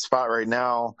 5th spot right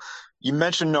now. You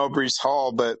mentioned no Brees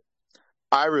Hall, but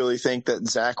I really think that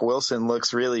Zach Wilson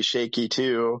looks really shaky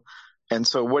too. And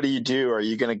so what do? Are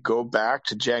you going to go back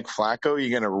to Jack Flacco? Are you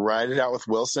going to ride it out with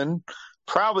Wilson?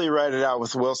 Probably ride it out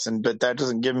with Wilson, but that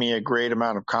doesn't give me a great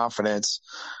amount of confidence.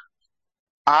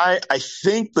 I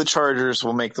think the Chargers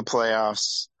will make the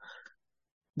playoffs.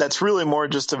 That's really more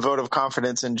just a vote of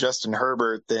confidence in Justin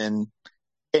Herbert than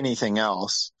anything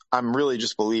else. I'm really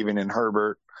just believing in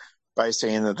Herbert by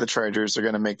saying that the Chargers are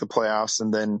going to make the playoffs.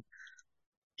 And then,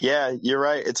 yeah, you're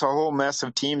right. It's a whole mess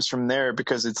of teams from there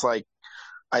because it's like,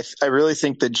 I really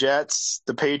think the Jets,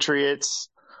 the Patriots,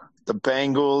 the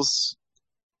Bengals,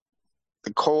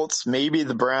 the Colts, maybe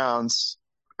the Browns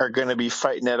are going to be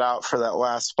fighting it out for that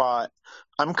last spot.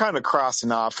 I'm kind of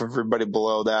crossing off everybody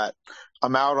below that.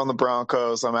 I'm out on the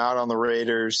Broncos. I'm out on the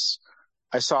Raiders.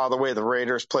 I saw the way the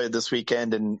Raiders played this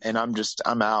weekend, and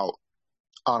I'm out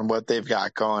on what they've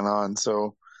got going on.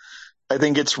 So I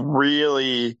think it's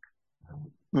really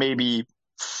maybe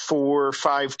 4 or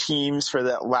 5 teams for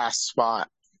that last spot,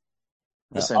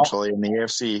 essentially in the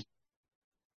AFC.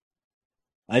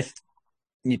 I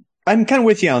I'm kind of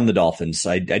with you on the Dolphins.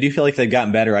 I do feel like they've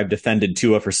gotten better. I've defended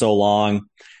Tua for so long.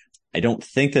 I don't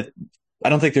think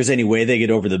there's any way they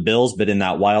get over the Bills, but in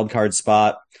that wild card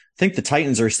spot, I think the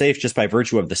Titans are safe just by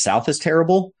virtue of the South is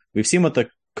terrible. We've seen what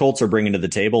the Colts are bringing to the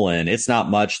table, and it's not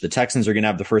much. The Texans are going to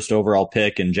have the first overall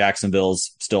pick, and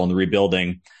Jacksonville's still in the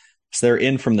rebuilding. So they're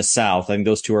in from the South. I think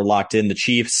those two are locked in. The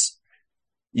Chiefs,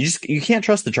 you can't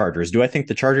trust the Chargers. Do I think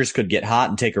the Chargers could get hot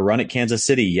and take a run at Kansas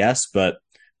City? Yes, but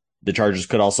the Chargers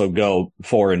could also go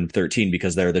 4-13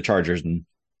 because they're the Chargers and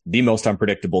the most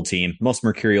unpredictable team, most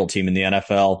mercurial team in the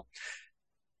NFL.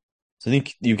 So I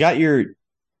think you've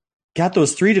got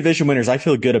those 3 division winners I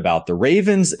feel good about. The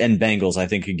Ravens and Bengals, I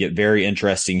think, could get very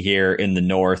interesting here in the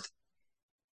North.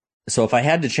 So if I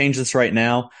had to change this right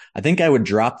now, I think I would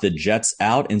drop the Jets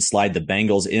out and slide the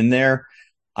Bengals in there.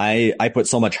 I put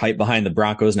so much hype behind the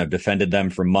Broncos and I've defended them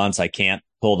for months. I can't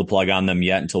pull the plug on them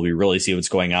yet until we really see what's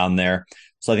going on there.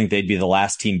 So I think they'd be the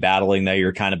last team battling there.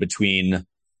 You're kind of between,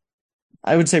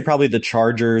 I would say probably the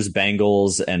Chargers,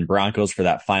 Bengals, and Broncos for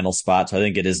that final spot. So I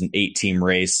think it is an 8 team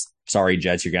race. Sorry,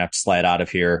 Jets, you're gonna have to slide out of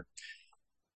here.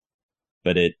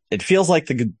 But it feels like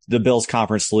the Bills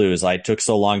conference lose. I took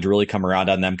so long to really come around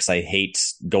on them because I hate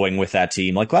going with that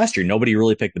team. Like last year, nobody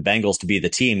really picked the Bengals to be the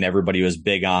team. Everybody was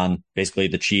big on basically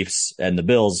the Chiefs and the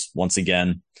Bills once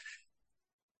again.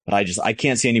 But I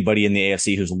can't see anybody in the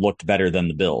AFC who's looked better than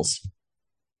the Bills.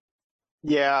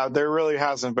 Yeah, there really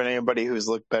hasn't been anybody who's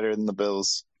looked better than the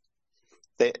Bills.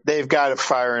 They've got it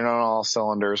firing on all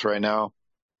cylinders right now.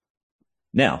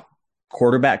 Now,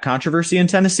 quarterback controversy in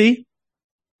Tennessee?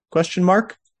 Question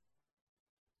mark.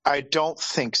 I don't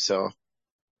think so.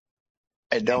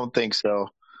 I don't think so.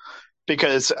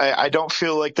 Because I don't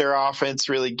feel like their offense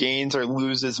really gains or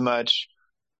loses much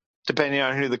depending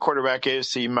on who the quarterback is.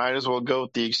 So you might as well go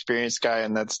with the experienced guy,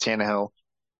 and that's Tannehill.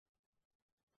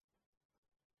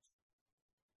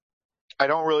 I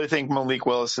don't really think Malik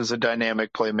Willis is a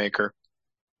dynamic playmaker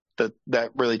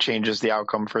that really changes the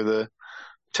outcome for the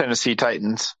Tennessee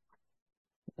Titans.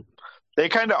 They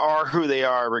kind of are who they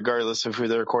are, regardless of who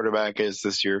their quarterback is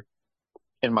this year,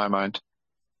 in my mind.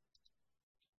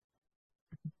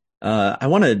 I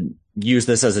want to use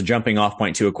this as a jumping off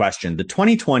point to a question. The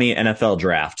 2020 NFL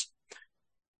draft,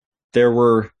 there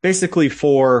were basically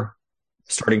 4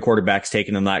 starting quarterbacks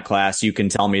taken in that class. You can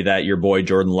tell me that your boy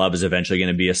Jordan Love is eventually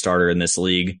going to be a starter in this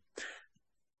league.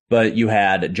 But you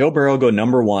had Joe Burrow go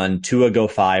number 1, Tua go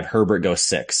 5, Herbert go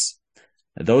 6.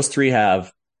 Those 3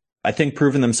 have, I think,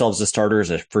 proven themselves as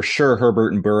starters. For sure,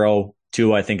 Herbert and Burrow.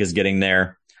 Tua, I think, is getting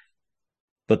there.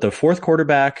 But the 4th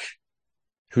quarterback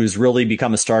who's really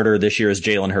become a starter this year is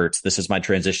Jalen Hurts. This is my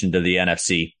transition to the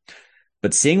NFC.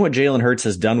 But seeing what Jalen Hurts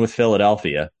has done with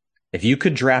Philadelphia, if you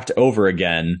could draft over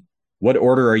again, what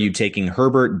order are you taking?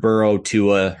 Herbert, Burrow,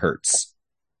 Tua, Hurts?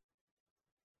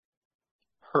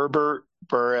 Herbert,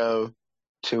 Burrow,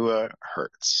 Tua,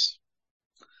 Hurts.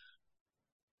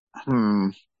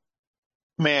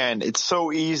 Man, it's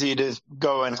so easy to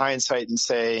go in hindsight and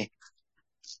say,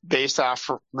 based off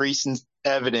recent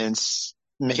evidence,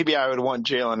 maybe I would want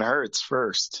Jalen Hurts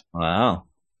first. Wow.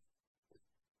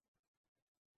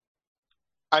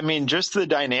 I mean, just the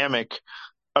dynamic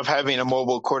of having a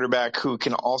mobile quarterback who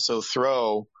can also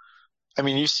throw. I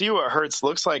mean, you see what Hurts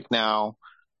looks like now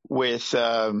with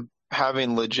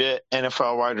having legit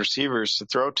NFL wide receivers to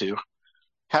throw to.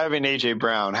 Having A.J.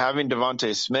 Brown, having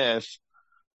Devontae Smith,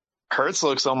 Hurts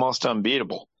looks almost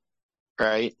unbeatable,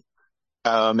 right?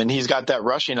 And he's got that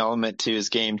rushing element to his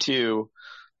game too,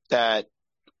 that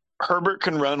Herbert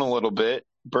can run a little bit.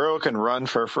 Burrow can run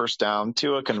for a first down.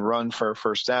 Tua can run for a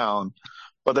first down,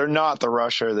 but they're not the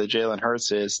rusher that Jalen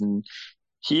Hurts is. And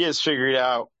he has figured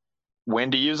out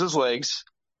when to use his legs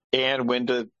and when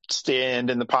to stand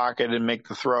in the pocket and make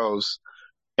the throws.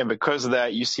 And because of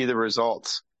that, you see the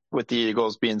results with the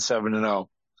Eagles being 7-0,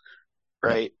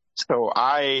 right? Yep. So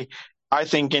I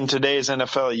think in today's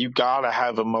NFL, you gotta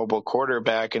have a mobile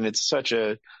quarterback, and it's such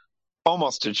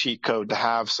almost a cheat code to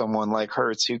have someone like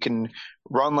Hurts who can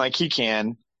run like he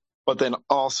can, but then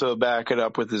also back it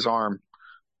up with his arm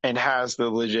and has the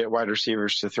legit wide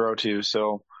receivers to throw to.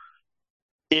 So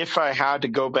if I had to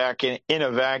go back in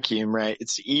a vacuum, right,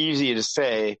 it's easy to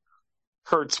say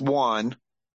Hurts 1,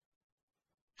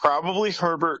 probably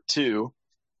Herbert 2.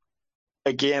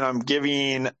 Again, I'm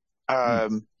giving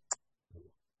that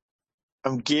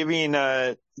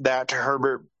to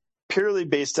Herbert purely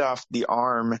based off the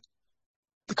arm,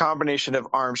 the combination of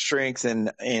arm strength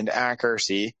and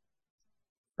accuracy,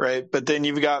 right? But then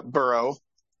you've got Burrow,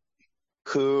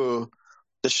 who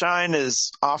the shine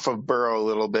is off of Burrow a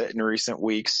little bit in recent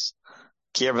weeks,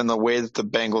 given the way that the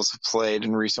Bengals have played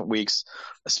in recent weeks,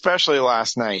 especially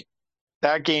last night.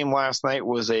 That game last night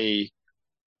was the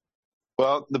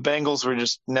Bengals were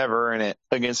just never in it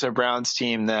against a Browns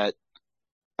team that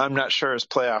I'm not sure is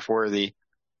playoff worthy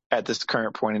at this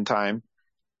current point in time.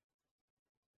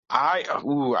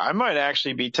 I might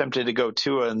actually be tempted to go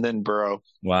Tua and then Burrow.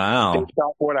 Wow. Based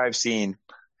off what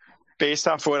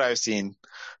I've seen.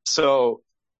 So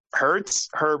Hurts,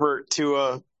 Herbert,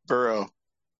 Tua, Burrow.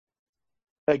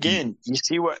 Again, you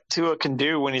see what Tua can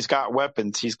do when he's got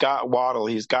weapons. He's got Waddle.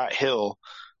 He's got Hill.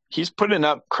 He's putting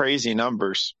up crazy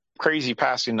numbers, crazy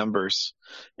passing numbers,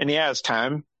 and he has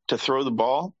time to throw the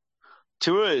ball.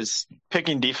 Tua is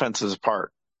picking defenses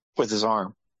apart with his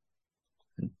arm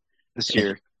this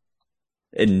year.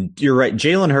 And you're right.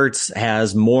 Jalen Hurts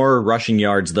has more rushing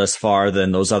yards thus far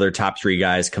than those other top three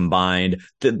guys combined.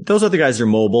 Those other guys are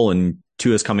mobile, and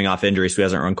Tua's coming off injury, so he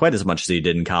hasn't run quite as much as he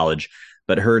did in college.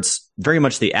 But Hurts, very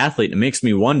much the athlete. It makes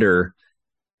me wonder,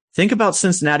 think about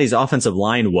Cincinnati's offensive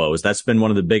line woes. That's been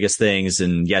one of the biggest things.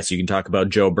 And yes, you can talk about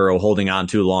Joe Burrow holding on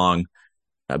too long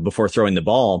before throwing the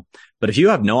ball. But if you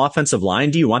have no offensive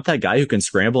line, do you want that guy who can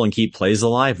scramble and keep plays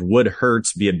alive? Would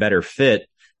Hurts be a better fit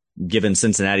given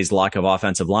Cincinnati's lack of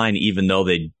offensive line, even though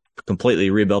they completely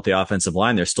rebuilt the offensive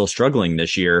line? They're still struggling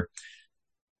this year.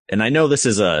 And I know this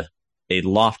is a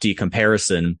lofty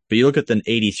comparison, but you look at the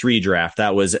 83 draft,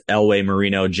 that was Elway,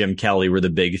 Marino, Jim Kelly were the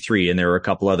big three, and there were a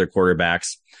couple other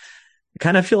quarterbacks. I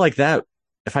kind of feel like that,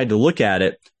 if I had to look at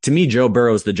it, to me, Joe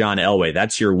Burrow is the John Elway.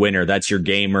 That's your winner. That's your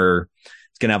gamer.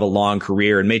 He's going to have a long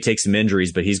career and may take some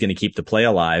injuries, but he's going to keep the play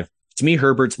alive. To me,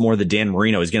 Herbert's more the Dan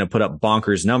Marino. He's going to put up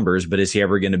bonkers numbers, but is he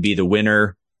ever going to be the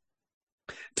winner?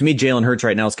 To me, Jalen Hurts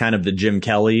right now is kind of the Jim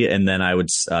Kelly, and then I would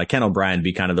Ken O'Brien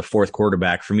be kind of the fourth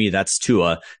quarterback. For me, that's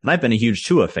Tua, and I've been a huge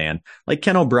Tua fan. Like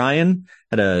Ken O'Brien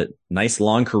had a nice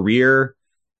long career,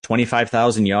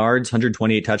 25,000 yards,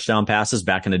 128 touchdown passes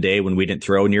back in the day when we didn't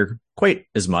throw near quite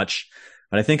as much.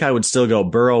 But I think I would still go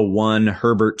Burrow 1,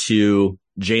 Herbert 2,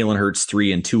 Jalen Hurts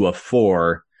 3, and Tua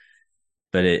 4.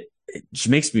 But it just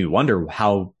makes me wonder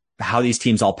how these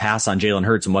teams all pass on Jalen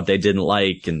Hurts and what they didn't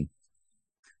like,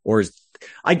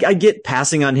 I get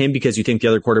passing on him because you think the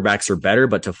other quarterbacks are better,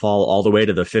 but to fall all the way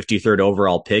to the 53rd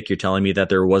overall pick, you're telling me that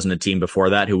there wasn't a team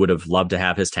before that who would have loved to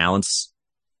have his talents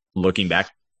looking back.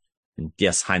 And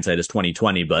yes, hindsight is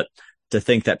 2020, but to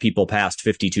think that people passed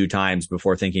 52 times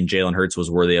before thinking Jalen Hurts was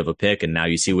worthy of a pick, and now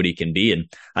you see what he can be.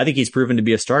 And I think he's proven to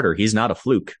be a starter. He's not a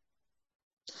fluke.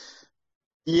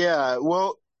 Yeah,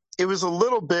 well, it was a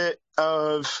little bit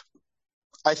of,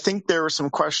 I think there were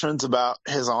some questions about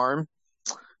his arm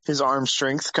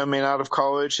strength coming out of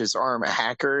college, his arm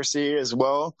accuracy as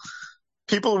well.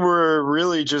 People were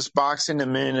really just boxing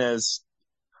him in as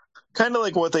kind of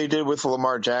like what they did with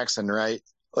Lamar Jackson, right?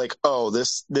 Like, oh,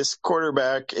 this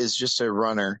quarterback is just a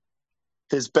runner.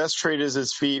 His best trait is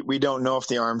his feet. We don't know if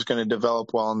the arm's going to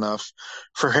develop well enough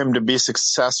for him to be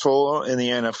successful in the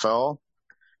NFL.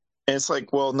 And it's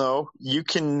like, well, no, you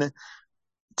can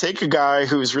take a guy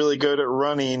who's really good at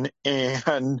running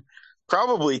and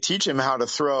probably teach him how to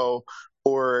throw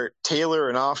or tailor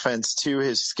an offense to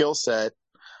his skill set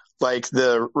like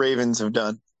the Ravens have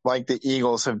done, like the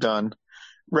Eagles have done,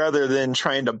 rather than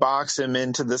trying to box him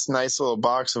into this nice little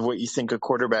box of what you think a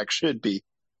quarterback should be,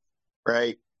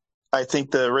 right? I think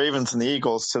the Ravens and the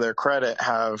Eagles, to their credit,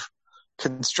 have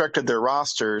constructed their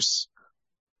rosters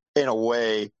in a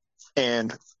way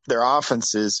and their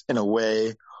offenses in a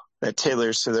way that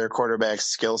tailors to their quarterback's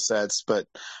skill sets. But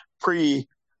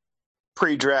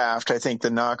pre-draft, I think the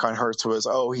knock on Hurts was,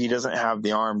 oh, he doesn't have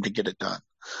the arm to get it done.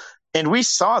 And we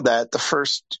saw that the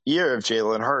first year of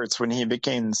Jalen Hurts when he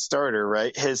became the starter,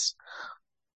 right? His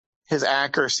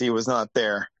accuracy was not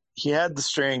there. He had the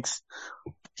strength.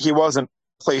 He wasn't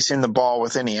placing the ball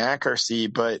with any accuracy,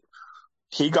 but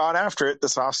he got after it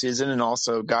this offseason and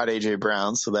also got A.J.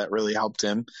 Brown, so that really helped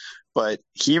him. But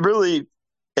it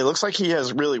looks like he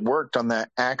has really worked on that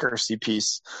accuracy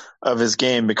piece of his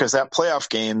game, because that playoff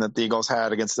game that the Eagles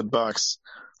had against the Bucs,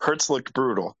 Hurts looked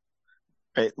brutal.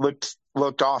 It looked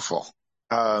awful.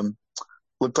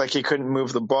 Looked like he couldn't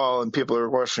move the ball, and people are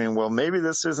questioning, well, maybe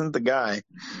this isn't the guy,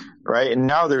 right? And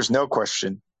now there's no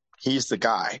question. He's the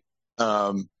guy.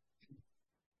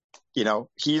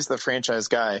 He's the franchise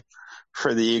guy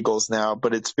for the Eagles now,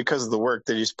 but it's because of the work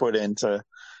that he's put in to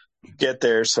get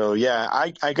there. So, yeah,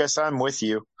 I guess I'm with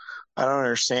you. I don't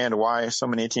understand why so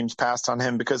many teams passed on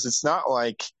him, because it's not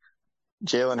like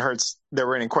Jalen Hurts, there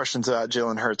were any questions about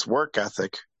Jalen Hurts' work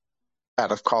ethic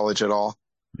out of college at all.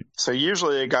 So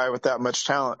usually a guy with that much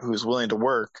talent who's willing to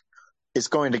work is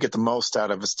going to get the most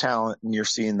out of his talent, and you're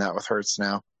seeing that with Hurts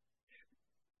now.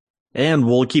 And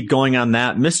we'll keep going on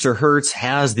that. Mr. Hurts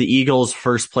has the Eagles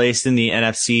first place in the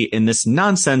NFC in this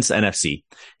nonsense NFC.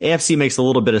 AFC makes a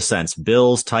little bit of sense.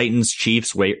 Bills, Titans,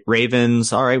 Chiefs,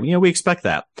 Ravens. All right, we expect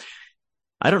that.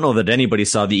 I don't know that anybody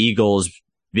saw the Eagles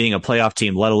being a playoff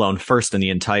team, let alone first in the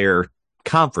entire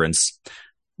conference.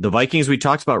 The Vikings we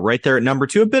talked about right there at number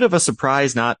 2, a bit of a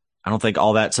surprise, I don't think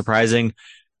all that surprising.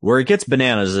 Where it gets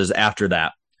bananas is after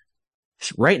that.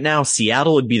 Right now,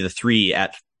 Seattle would be the 3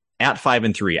 at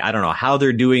 5-3. I don't know how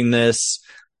they're doing this.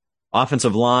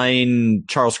 Offensive line,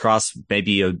 Charles Cross,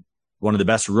 maybe one of the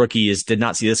best rookies, did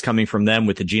not see this coming from them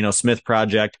with the Geno Smith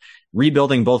project.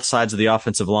 Rebuilding both sides of the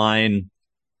offensive line.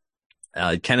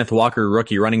 Kenneth Walker,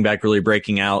 rookie running back, really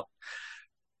breaking out.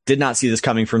 Did not see this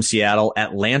coming from Seattle.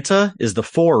 Atlanta is the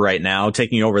 4 right now,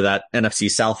 taking over that NFC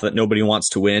South that nobody wants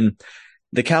to win.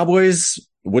 The Cowboys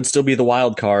would still be the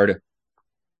wild card,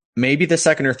 maybe the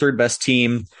second or third best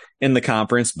team in the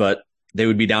conference, but they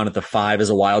would be down at the 5 as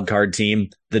a wild card team.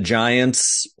 The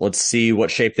Giants, let's see what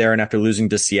shape they're in after losing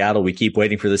to Seattle. We keep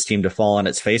waiting for this team to fall on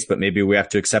its face, but maybe we have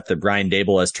to accept that Brian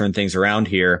Dable has turned things around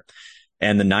here.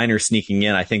 And the Niners sneaking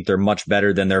in, I think they're much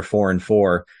better than their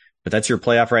 4-4. But that's your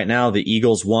playoff right now. The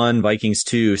Eagles 1, Vikings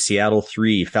 2, Seattle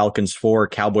 3, Falcons 4,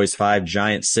 Cowboys 5,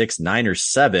 Giants 6, Niners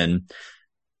 7.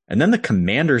 And then the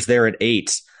Commanders there at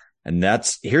 8. And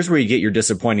here's where you get your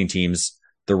disappointing teams.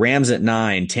 The Rams at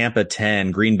 9, Tampa 10,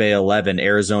 Green Bay 11,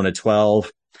 Arizona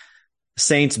 12,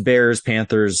 Saints, Bears,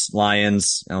 Panthers,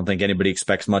 Lions. I don't think anybody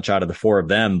expects much out of the 4 of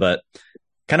them, but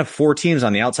kind of 4 teams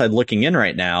on the outside looking in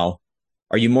right now.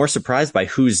 Are you more surprised by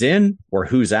who's in or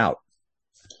who's out?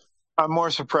 I'm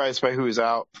more surprised by who's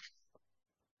out.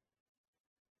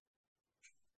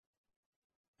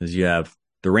 Because you have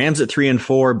the Rams at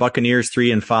 3-4, Buccaneers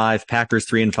 3-5, Packers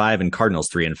 3-5, and Cardinals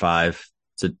 3-5.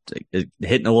 Is it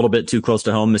hitting a little bit too close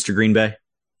to home, Mr. Green Bay?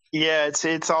 Yeah,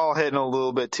 it's all hitting a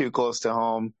little bit too close to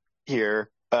home here.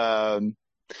 But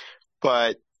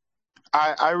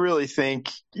I really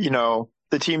think, the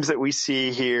teams that we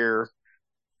see here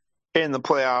in the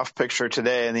playoff picture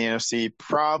today in the NFC,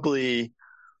 probably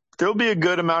there'll be a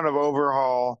good amount of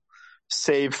overhaul,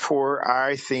 save for,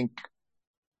 I think,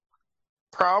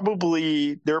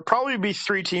 there'll probably be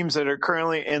 3 teams that are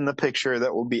currently in the picture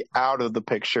that will be out of the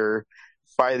picture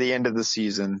by the end of the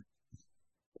season.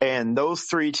 And those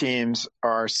 3 teams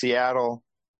are Seattle,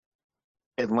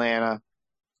 Atlanta,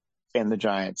 and the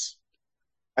Giants.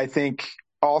 I think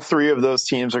all 3 of those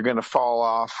teams are going to fall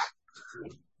off.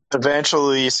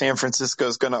 Eventually, San Francisco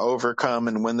is going to overcome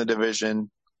and win the division.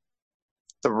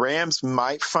 The Rams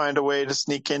might find a way to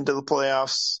sneak into the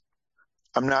playoffs.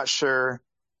 I'm not sure.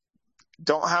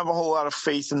 Don't have a whole lot of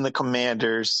faith in the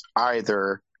Commanders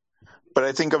either. But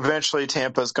I think eventually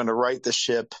Tampa is going to right the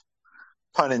ship,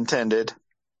 pun intended.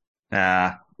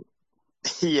 Yeah.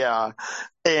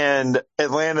 And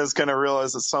Atlanta's going to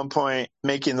realize at some point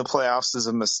making the playoffs is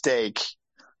a mistake.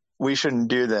 We shouldn't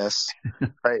do this,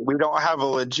 right? We don't have a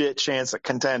legit chance at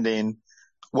contending.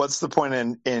 What's the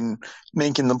point in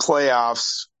making the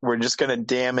playoffs? We're just going to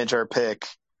damage our pick,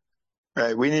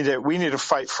 right? We need to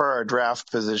fight for our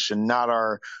draft position, not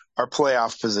our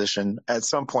playoff position. At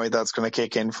some point, that's going to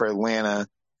kick in for Atlanta.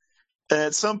 And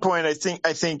at some point, I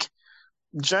think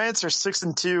Giants are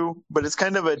 6-2, but it's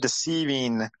kind of a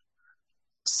deceiving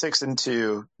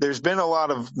 6-2. There's been a lot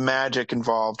of magic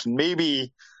involved, and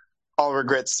maybe I'll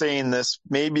regret saying this.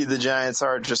 Maybe the Giants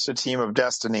are just a team of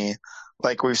destiny,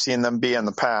 like we've seen them be in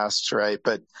the past, right?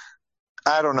 But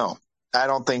I don't know. I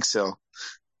don't think so.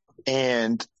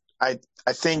 And I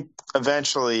think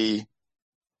eventually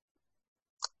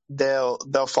they'll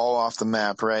fall off the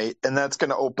map, right? And that's going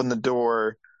to open the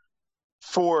door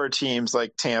for teams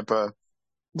like Tampa,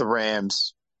 the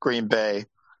Rams, Green Bay.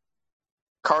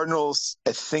 Cardinals,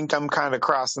 I think I'm kind of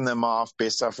crossing them off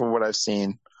based off of what I've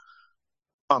seen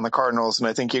on the Cardinals. And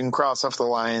I think you can cross off the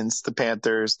Lions, the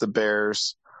Panthers, the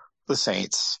Bears, the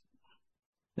Saints.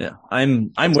 Yeah,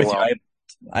 I'm with you.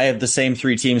 I have the same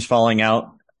 3 teams falling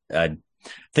out. I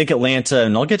think Atlanta,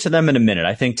 and I'll get to them in a minute.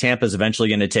 I think Tampa's eventually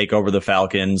going to take over the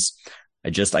Falcons.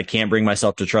 I can't bring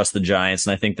myself to trust the Giants,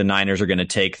 and I think the Niners are going to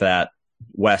take that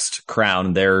West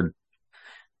crown.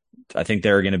 I think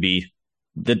they're going to be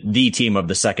the team of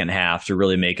the second half to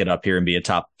really make it up here and be a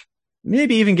top,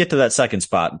 maybe even get to that second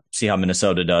spot, see how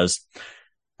Minnesota does.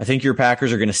 I think your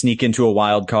Packers are going to sneak into a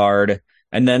wild card,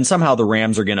 and then somehow the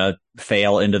Rams are going to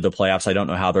fail into the playoffs. I don't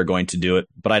know how they're going to do it,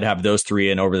 but I'd have those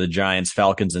 3 in over the Giants,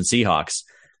 Falcons, and Seahawks.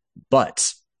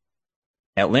 But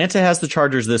Atlanta has the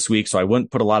Chargers this week, so I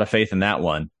wouldn't put a lot of faith in that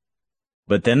one.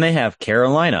 But then they have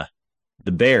Carolina,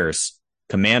 the Bears,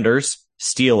 Commanders,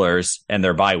 Steelers, and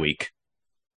their bye week.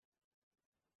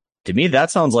 To me, that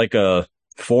sounds like a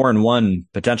 4-1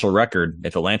 potential record.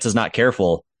 If Atlanta's not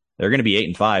careful, they're going to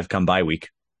be 8-5 come bye week.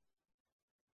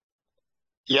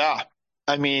 Yeah,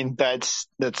 I mean that's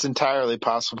entirely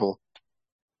possible.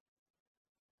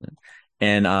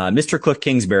 And Mr. Cliff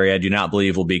Kingsbury, I do not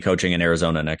believe will be coaching in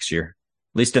Arizona next year,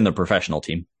 at least in the professional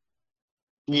team.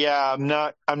 Yeah, I'm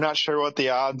not sure what the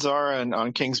odds are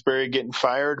on Kingsbury getting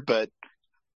fired, but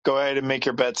go ahead and make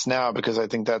your bets now because I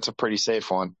think that's a pretty safe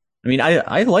one. I mean,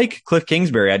 I like Cliff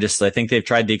Kingsbury. I think they've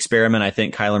tried the experiment. I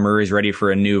think Kyler Murray's ready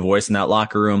for a new voice in that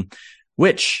locker room,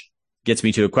 which gets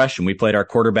me to a question. We played our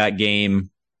quarterback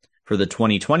game for the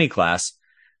 2020 class.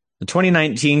 The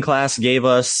 2019 class gave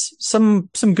us some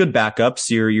good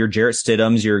backups, your Jarrett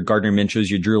Stidhams, your Gardner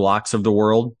Minshews, your Drew Locks of the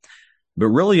world, but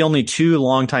really only two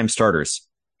longtime starters,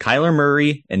 Kyler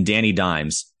Murray and Danny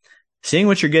Dimes. Seeing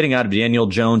what you're getting out of Daniel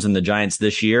Jones and the Giants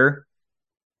this year,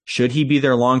 should he be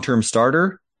their long-term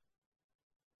starter?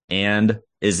 And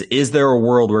is there a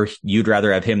world where you'd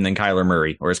rather have him than Kyler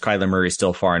Murray, or is Kyler Murray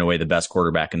still far and away the best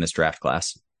quarterback in this draft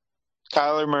class?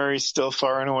 Kyler Murray's still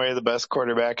far and away the best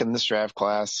quarterback in this draft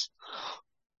class.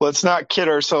 Let's not kid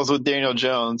ourselves with Daniel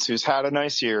Jones, who's had a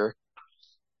nice year.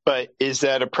 But is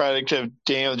that a product of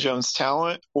Daniel Jones'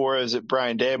 talent, or is it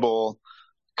Brian Daboll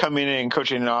coming in and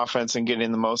coaching an offense and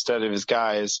getting the most out of his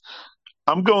guys?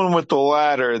 I'm going with the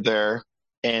latter there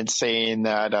and saying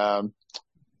that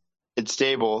it's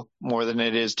Daboll more than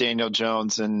it is Daniel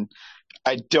Jones. And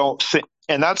I don't think,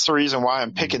 and that's the reason why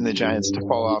I'm picking the Giants to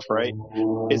fall off, right?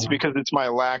 It's because it's my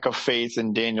lack of faith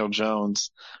in Daniel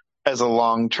Jones as a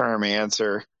long-term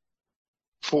answer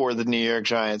for the New York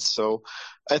Giants. So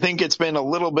I think it's been a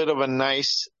little bit of a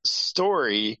nice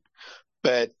story,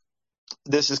 but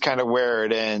this is kind of where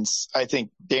it ends. I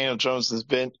think Daniel Jones has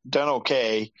been done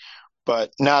okay,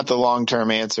 but not the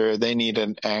long-term answer. They need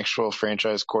an actual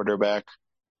franchise quarterback.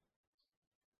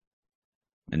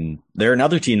 And they're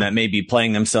another team that may be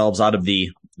playing themselves out of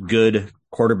the good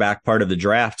quarterback part of the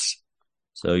draft.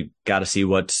 So you got to see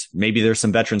maybe there's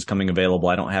some veterans coming available.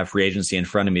 I don't have free agency in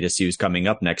front of me to see who's coming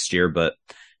up next year, but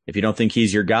if you don't think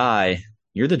he's your guy,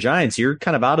 you're the Giants. You're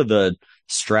kind of out of the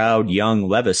Stroud, Young,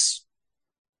 Levis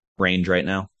range right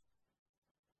now.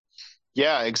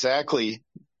 Yeah, exactly.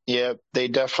 Yeah, they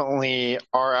definitely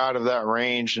are out of that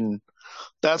range. And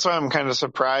that's why I'm kind of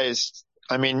surprised.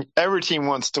 I mean, every team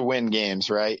wants to win games,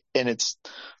 right? And it's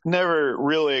never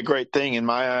really a great thing in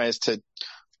my eyes to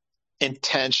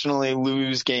intentionally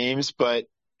lose games. But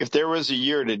if there was a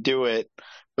year to do it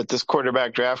with this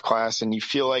quarterback draft class and you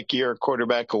feel like you're a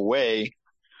quarterback away,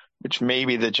 which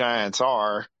maybe the Giants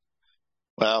are,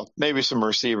 well, maybe some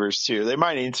receivers too. They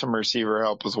might need some receiver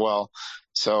help as well.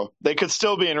 So they could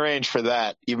still be in range for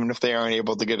that. Even if they aren't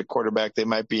able to get a quarterback, they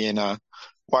might be in a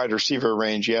wide receiver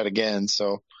range yet again.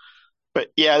 So, but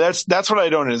yeah, that's what I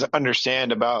don't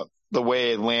understand about the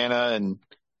way Atlanta and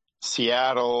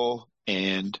Seattle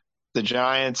and the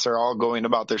Giants are all going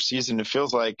about their season. It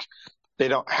feels like they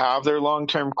don't have their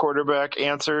long-term quarterback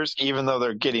answers, even though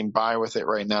they're getting by with it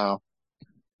right now.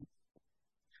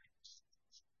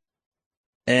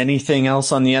 Anything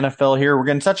else on the NFL here? We're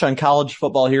going to touch on college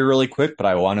football here really quick, but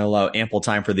I want to allow ample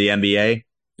time for the NBA.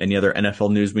 Any other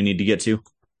NFL news we need to get to?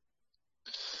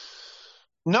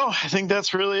 No, I think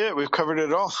that's really it. We've covered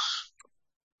it all.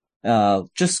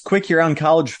 Just quick here on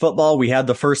college football. We had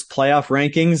the first playoff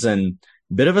rankings and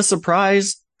bit of a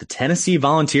surprise. The Tennessee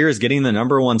Volunteers getting the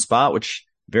number one spot, which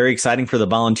very exciting for the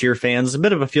Volunteer fans. A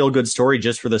bit of a feel good story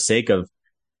just for the sake of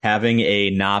having a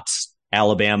not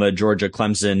Alabama, Georgia,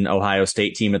 Clemson, Ohio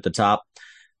State team at the top.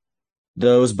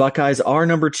 Those Buckeyes are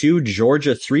number 2,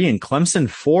 Georgia 3, and Clemson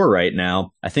 4 right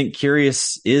now. I think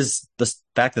curious is the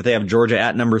fact that they have Georgia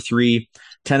at number 3.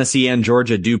 Tennessee and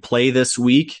Georgia do play this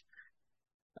week.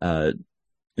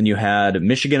 And you had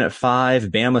Michigan at 5,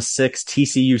 Bama 6,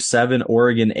 TCU 7,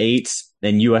 Oregon 8,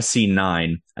 and USC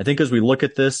 9. I think as we look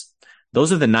at this,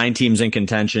 those are the 9 teams in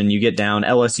contention. You get down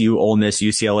LSU, Ole Miss,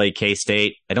 UCLA,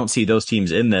 K-State. I don't see those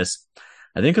teams in this.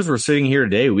 I think as we're sitting here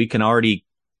today, we can already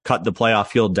cut the playoff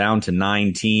field down to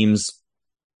 9 teams.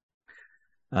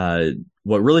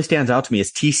 What really stands out to me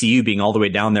is TCU being all the way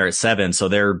down there at 7. So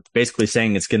they're basically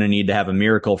saying it's going to need to have a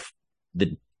miracle.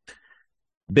 The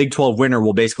Big 12 winner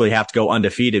will basically have to go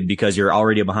undefeated because you're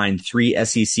already behind 3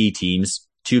 SEC teams,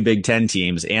 2 Big 10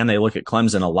 teams, and they look at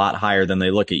Clemson a lot higher than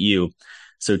they look at you.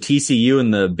 So TCU in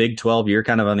the Big 12, you're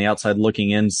kind of on the outside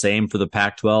looking in. Same for the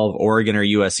Pac-12. Oregon or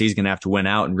USC is going to have to win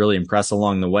out and really impress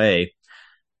along the way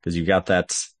because you've got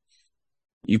that.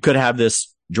 You could have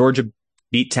this Georgia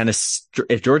beat Tennessee.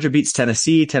 If Georgia beats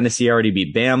Tennessee, Tennessee already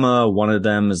beat Bama. One of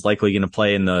them is likely going to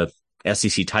play in the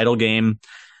SEC title game.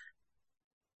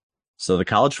 So the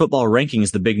college football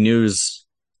rankings, the big news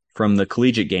from the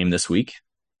collegiate game this week.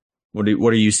 What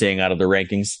are you seeing out of the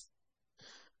rankings?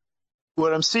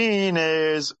 What I'm seeing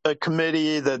is a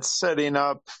committee that's setting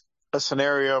up a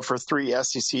scenario for 3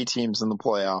 SEC teams in the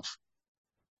playoff.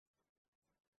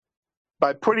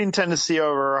 By putting Tennessee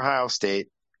over Ohio State,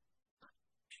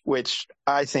 which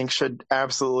I think should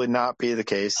absolutely not be the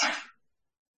case,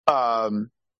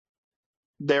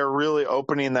 they're really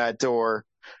opening that door,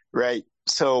 right?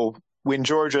 So when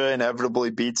Georgia inevitably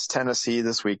beats Tennessee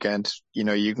this weekend,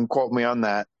 you can quote me on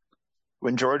that.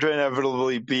 When Georgia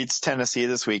inevitably beats Tennessee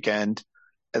this weekend,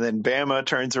 and then Bama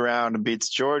turns around and beats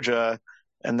Georgia,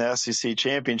 and the SEC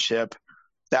championship,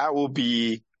 that will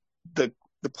be the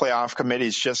playoff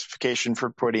committee's justification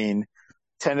for putting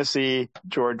Tennessee,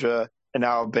 Georgia, and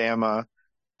Alabama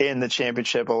in the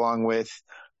championship, along with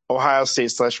Ohio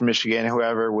State / Michigan,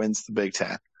 whoever wins the Big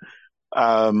Ten.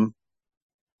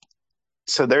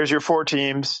 So there's your 4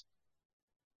 teams.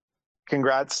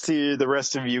 Congrats to the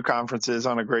rest of you conferences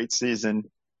on a great season,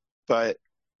 but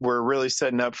we're really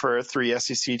setting up for a 3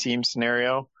 SEC team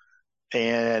scenario,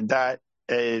 and that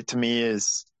to me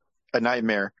is a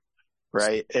nightmare,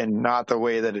 right? And not the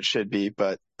way that it should be,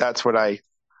 but that's what I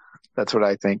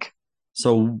think.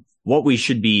 So what we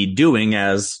should be doing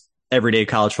as everyday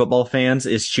college football fans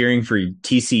is cheering for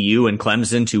TCU and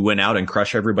Clemson to win out and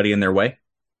crush everybody in their way.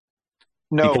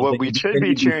 No, Because what we should then be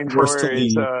you'd be cheering forced for to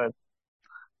is leave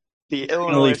the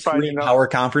only Illinois 3 Fighting. power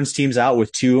conference teams out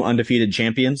with 2 undefeated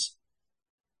champions.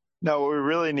 No, what we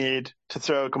really need to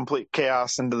throw complete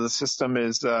chaos into the system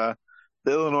is the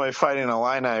Illinois Fighting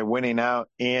Illini winning out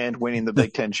and winning the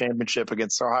Big Ten championship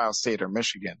against Ohio State or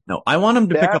Michigan. No, I want them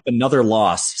to pick That up another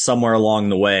loss somewhere along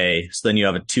the way. So then you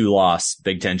have a 2-loss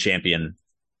Big Ten champion,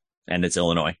 and it's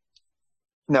Illinois.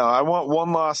 No, I want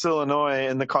 1-loss Illinois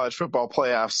in the college football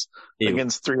playoffs Ew.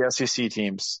 against 3 SEC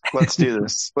teams. Let's do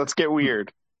this. Let's get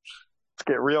weird. Let's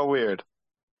get real weird.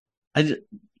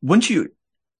 Wouldn't you?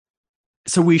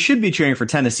 So we should be cheering for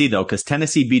Tennessee, though, because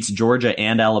Tennessee beats Georgia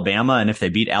and Alabama. And if they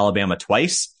beat Alabama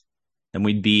twice, then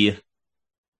we'd be.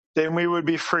 Then we would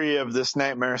be free of this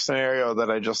nightmare scenario that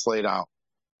I just laid out.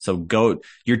 So go.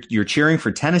 You're cheering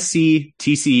for Tennessee,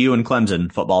 TCU, and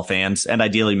Clemson football fans, and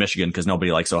ideally Michigan because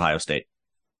nobody likes Ohio State.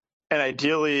 And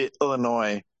ideally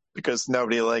Illinois because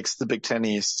nobody likes the Big Ten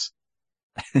East.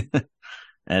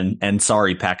 and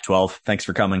sorry, Pac-12. Thanks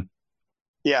for coming.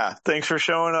 Yeah, thanks for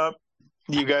showing up.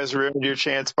 You guys ruined your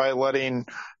chance by letting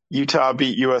Utah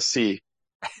beat USC.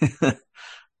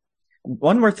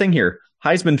 One more thing here.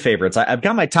 Heisman favorites. I've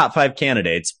got my top 5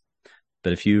 candidates,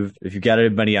 but if you've got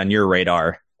anybody on your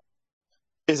radar.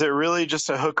 Is it really just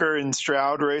a Hooker and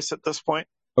Stroud race at this point?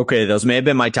 Okay, those may have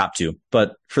been my top 2,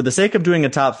 but for the sake of doing a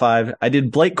top 5, I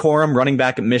did Blake Corum, running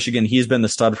back at Michigan. He's been the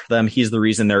stud for them. He's the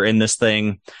reason they're in this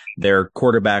thing. Their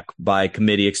quarterback by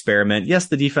committee experiment. Yes,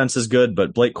 the defense is good,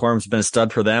 but Blake Corum's been a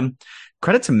stud for them.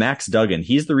 Credit to Max Duggan.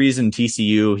 He's the reason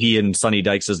TCU, he and Sonny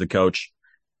Dykes as the coach,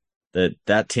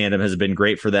 that tandem has been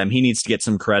great for them. He needs to get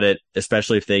some credit,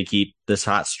 especially if they keep this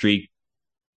hot streak.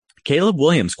 Caleb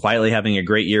Williams quietly having a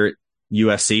great year at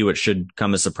USC, which should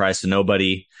come as a surprise to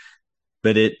nobody.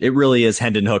 But it really is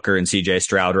Hendon Hooker and CJ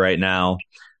Stroud right now.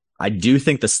 I do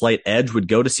think the slight edge would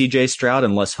go to CJ Stroud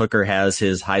unless Hooker has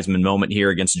his Heisman moment here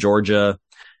against Georgia.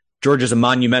 Georgia's a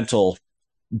monumental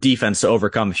defense to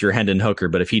overcome if you're Hendon Hooker,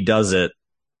 but if he does it,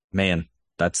 man,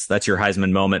 that's your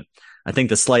Heisman moment. I think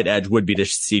the slight edge would be to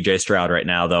CJ Stroud right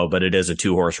now, though, but it is a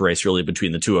 2-horse race really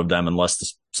between the 2 of them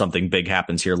unless something big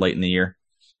happens here late in the year.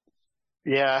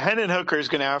 Yeah, Hendon Hooker is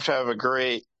going to have a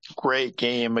great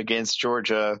game against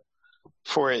Georgia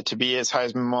for it to be his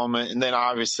Heisman moment, and then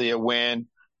obviously a win,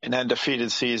 an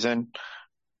undefeated season,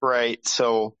 right?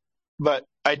 So, but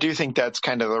I do think that's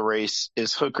kind of the race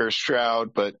is Hooker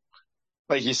Stroud, but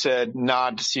like you said,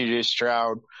 nod to CJ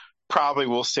Stroud. Probably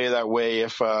will stay that way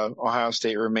if Ohio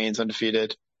State remains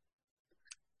undefeated.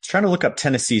 I was trying to look up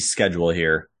Tennessee's schedule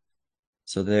here.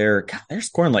 So they're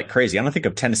scoring like crazy. I don't think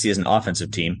of Tennessee as an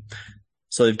offensive team.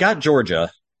 So they've got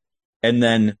Georgia, and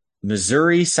then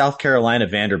Missouri, South Carolina,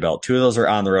 Vanderbilt. 2 of those are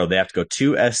on the road. They have to go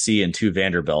 2 SC and 2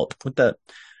 Vanderbilt. Wouldn't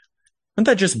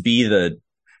that just be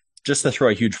just to throw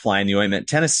a huge fly in the ointment?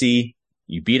 Tennessee,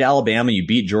 you beat Alabama, you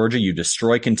beat Georgia, you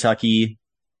destroy Kentucky,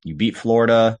 you beat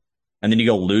Florida, and then you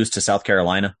go lose to South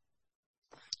Carolina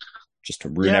just to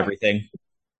ruin everything.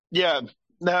 Yeah,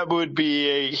 that would be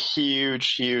a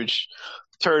huge, huge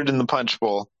turd in the punch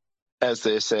bowl, as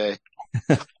they say.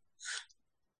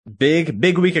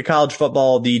 Big week of college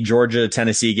football. The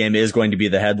Georgia-Tennessee game is going to be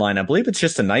the headline. I believe it's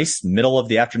just a nice middle of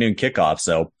the afternoon kickoff.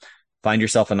 So find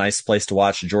yourself a nice place to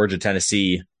watch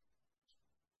Georgia-Tennessee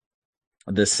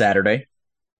this Saturday.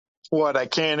 What, I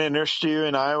can't interest you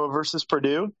in Iowa versus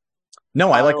Purdue?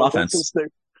 No, I like offense.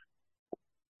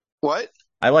 What?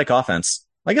 I like offense.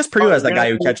 I guess Purdue has that guy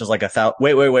who catches like 1,000.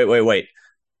 Wait.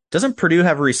 Doesn't Purdue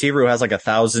have a receiver who has like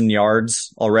 1,000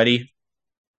 yards already?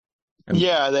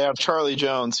 Yeah, they have Charlie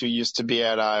Jones, who used to be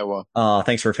at Iowa.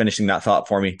 Thanks for finishing that thought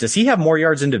for me. Does he have more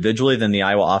yards individually than the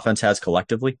Iowa offense has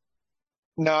collectively?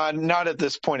 No, not at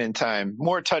this point in time.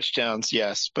 More touchdowns,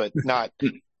 yes, but not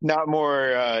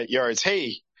more yards.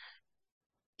 Hey,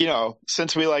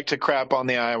 since we like to crap on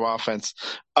the Iowa offense,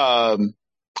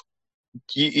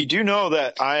 you do know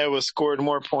that Iowa scored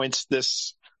more points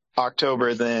this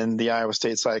October than the Iowa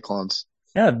State Cyclones.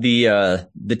 Yeah, the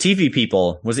TV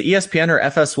people, was it ESPN or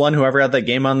FS1, whoever had that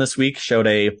game on this week, showed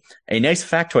a nice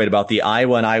factoid about the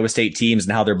Iowa and Iowa State teams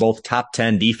and how they're both top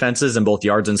 10 defenses in both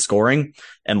yards and scoring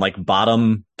and like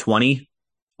bottom 20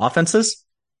 offenses.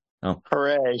 Oh,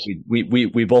 Hooray.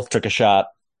 we both took a shot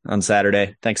on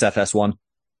Saturday. Thanks, FS1.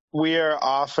 We are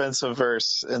offensive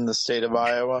verse in the state of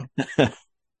Iowa.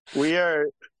 We are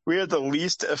we are the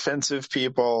least offensive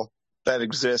people that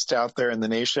exist out there in the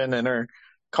nation, and our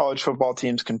college football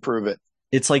teams can prove it.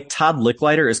 It's like Todd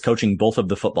Licklider is coaching both of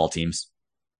the football teams.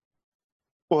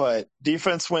 What?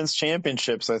 Defense wins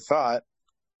championships, I thought.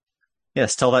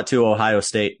 Yes, tell that to Ohio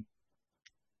State.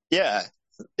 Yeah.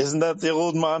 Isn't that the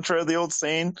old mantra, the old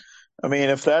saying? I mean,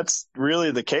 if that's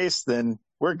really the case, then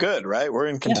we're good, right? We're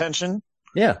in Yeah. contention.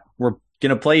 Yeah, we're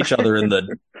going to play each other in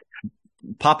the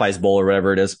Popeyes Bowl or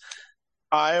whatever it is.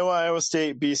 Iowa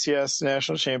State BCS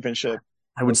national championship.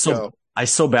 I would Let's so go. I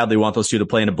so badly want those two to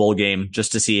play in a bowl game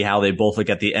just to see how they both look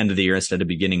at the end of the year instead of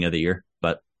beginning of the year.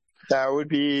 But That would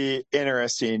be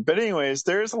interesting. But anyways,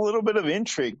 there's a little bit of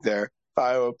intrigue there.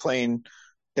 Iowa playing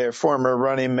their former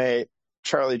running mate,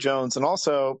 Charlie Jones. And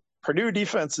also, Purdue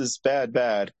defense is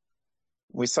bad.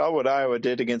 We saw what Iowa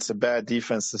did against a bad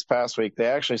defense this past week. They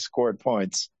actually scored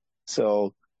points.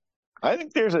 So I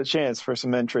think there's a chance for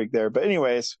some intrigue there. But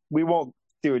anyways, we won't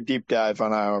do a deep dive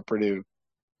on Iowa Purdue.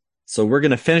 so we're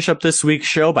going to finish up this week's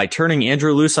show by turning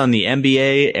Andrew loose on the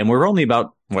NBA. And we're only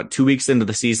about, 2 weeks into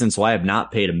the season. So I have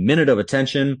not paid a minute of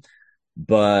attention.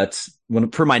 But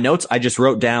per my notes, I just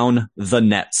wrote down the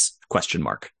Nets ?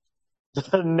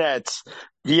 The Nets.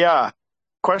 Yeah.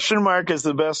 Question mark is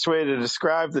the best way to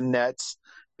describe the Nets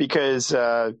because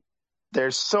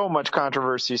there's so much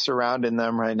controversy surrounding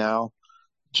them right now.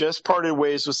 Just parted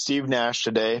ways with Steve Nash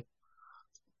today.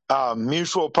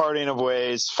 Mutual parting of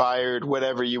ways, fired,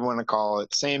 whatever you want to call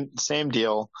it. Same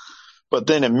deal. But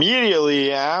then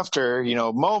immediately after,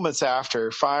 moments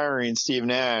after firing Steve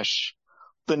Nash,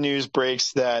 the news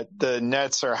breaks that the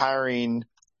Nets are hiring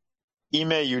Ime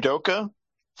Udoka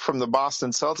from the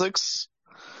Boston Celtics.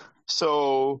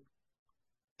 So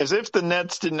as if the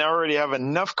Nets didn't already have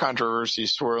enough controversy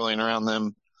swirling around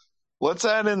them, let's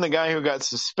add in the guy who got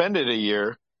suspended a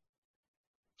year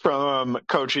from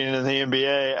coaching in the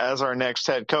NBA as our next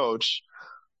head coach.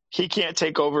 He can't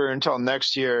take over until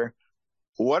next year.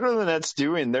 What are the Nets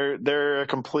doing? They're a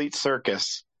complete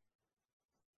circus.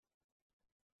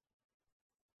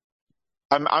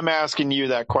 I'm asking you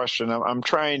that question. I'm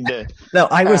trying to No,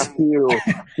 I was. ask you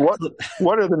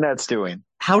what are the Nets doing?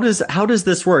 How does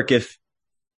this work? If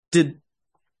did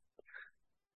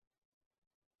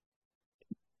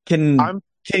can I'm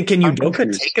can I'm Udoka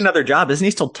confused. take another job? Isn't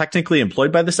he still technically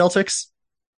employed by the Celtics?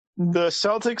 The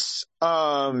Celtics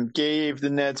gave the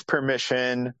Nets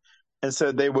permission and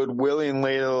said they would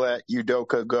willingly let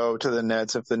Udoka go to the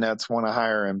Nets if the Nets want to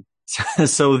hire him.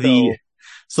 so the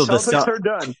so the Celtics are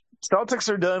done. Celtics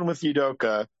are done with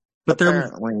Udoka. but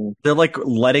Apparently, they're like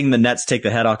letting the Nets take the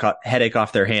headache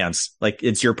off their hands. Like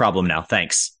it's your problem now.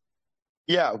 Thanks.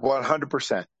 yeah,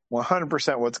 100%.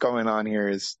 100% what's going on here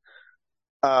is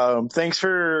thanks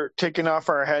for taking off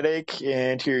our headache,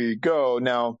 and here you go.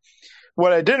 Now,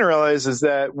 what I didn't realize is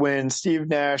that when Steve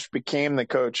Nash became the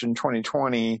coach in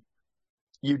 2020,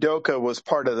 Udoka was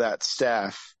part of that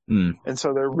staff. Mm. And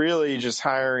so they're really just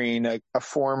hiring a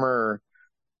former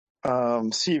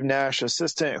Steve Nash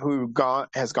assistant who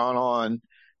has gone on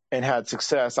and had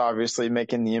success, obviously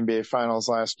making the NBA Finals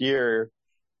last year.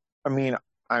 I mean,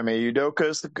 Ime Udoka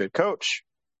is a good coach,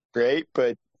 great,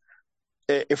 but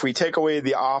if we take away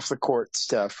the off the court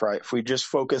stuff, right? If we just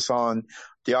focus on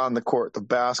the on the court, the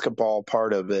basketball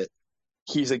part of it,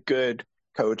 he's a good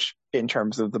coach in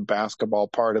terms of the basketball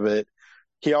part of it.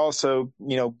 He also,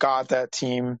 got that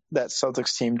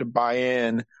Celtics team to buy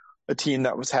in, a team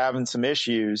that was having some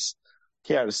issues.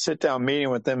 He had a sit down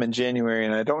meeting with them in January,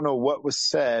 and I don't know what was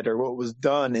said or what was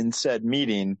done in said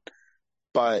meeting,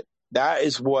 but that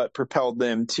is what propelled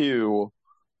them to,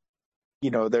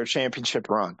 their championship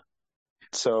run.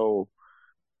 So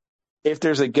if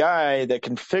there's a guy that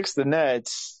can fix the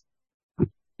Nets,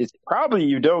 it's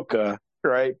probably Udoka,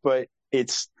 right? But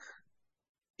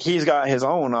he's got his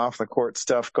own off the court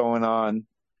stuff going on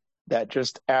that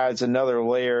just adds another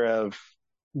layer of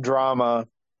drama,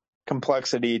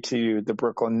 complexity to the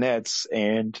Brooklyn Nets,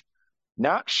 and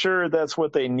not sure that's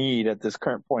what they need at this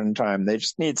current point in time. They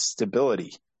just need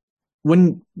stability.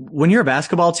 When you're a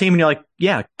basketball team and you're like,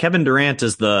 yeah,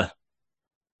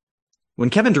 when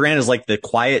Kevin Durant is like the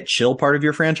quiet, chill part of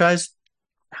your franchise,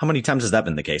 how many times has that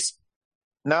been the case?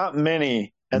 Not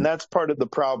many. And that's part of the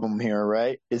problem here,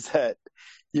 right? Is that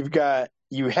you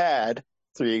had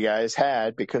three guys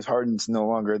because Harden's no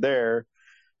longer there.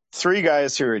 three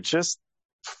guys who are just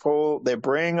full. They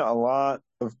bring a lot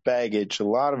of baggage, a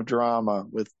lot of drama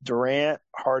with Durant,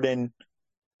 Harden,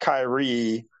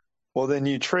 Kyrie. Well, then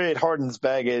you trade Harden's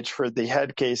baggage for the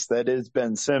head case that is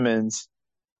Ben Simmons,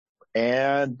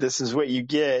 and this is what you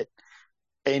get.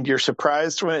 And you're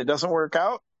surprised when it doesn't work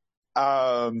out.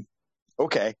 Um,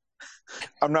 okay,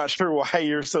 I'm not sure why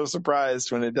you're so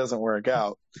surprised when it doesn't work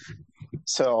out.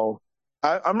 So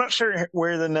I'm not sure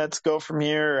where the Nets go from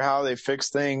here or how they fix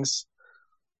things.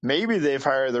 Maybe they've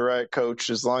hired the right coach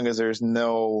as long as there's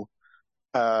no,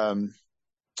 um,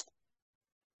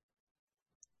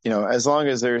 as long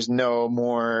as there's no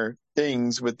more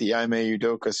things with the Ime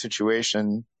Udoka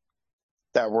situation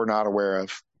that we're not aware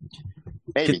of.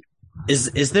 Maybe.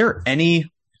 Is there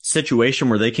any situation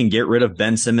where they can get rid of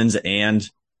Ben Simmons and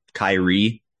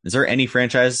Kyrie? Is there any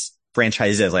franchises?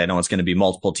 I know it's going to be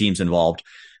multiple teams involved.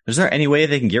 Is there any way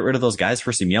they can get rid of those guys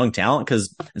for some young talent?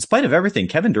 Because in spite of everything,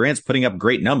 Kevin Durant's putting up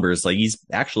great numbers. Like he's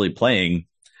actually playing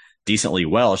decently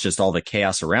well. It's just all the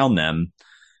chaos around them.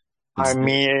 I It's at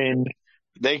mean,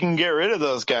 they can get rid of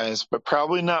those guys, but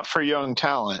probably not for young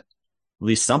talent.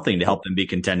 least something to help them be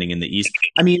contending in the East.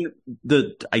 I mean,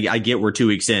 I get we're 2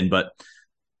 weeks in, but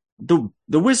the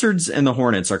Wizards and the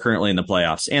Hornets are currently in the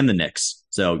playoffs, and the Knicks.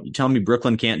 So you tell me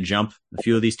Brooklyn can't jump a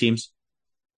few of these teams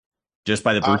just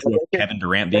by the Uh, virtue of they could, Kevin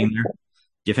Durant they, being there?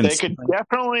 Give him they could something.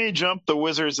 definitely jump the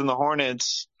Wizards and the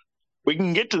Hornets. We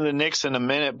can get to the Knicks in a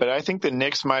minute, but I think the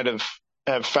Knicks might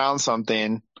have found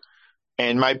something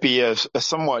and might be a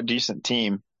somewhat decent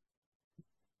team.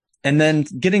 And then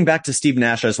getting back to Steve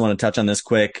Nash, I just want to touch on this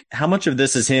quick. How much of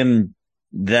this is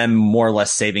them more or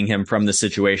less saving him from the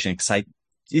situation? Because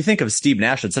you think of Steve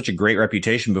Nash had such a great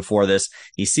reputation before this.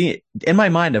 In my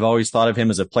mind, I've always thought of him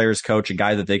as a player's coach, a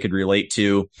guy that they could relate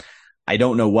to. I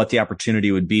don't know what the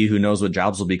opportunity would be. Who knows what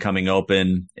jobs will be coming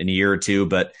open in a year or two,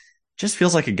 but just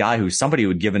feels like a guy who somebody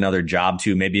would give another job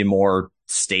to, maybe a more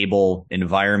stable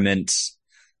environment.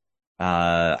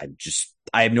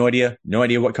 I have no idea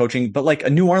what coaching, but like a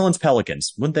New Orleans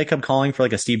Pelicans, wouldn't they come calling for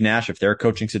like a Steve Nash if their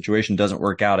coaching situation doesn't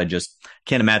work out? I just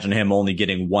can't imagine him only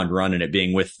getting one run and it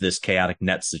being with this chaotic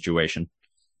Nets situation.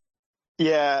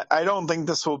 Yeah, I don't think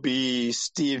this will be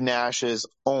Steve Nash's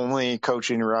only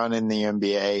coaching run in the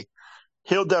NBA.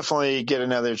 He'll definitely get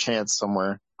another chance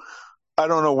somewhere. I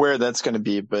don't know where that's going to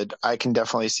be, but I can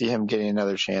definitely see him getting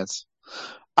another chance.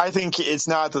 I think it's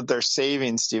not that they're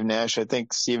saving Steve Nash. I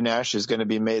think Steve Nash is going to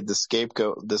be made the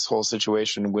scapegoat of this whole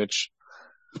situation, which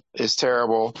is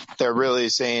terrible. They're really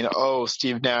saying, oh,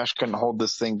 Steve Nash couldn't hold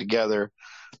this thing together.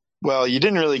 Well, you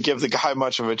didn't really give the guy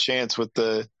much of a chance with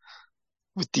the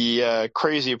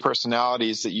crazy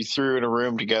personalities that you threw in a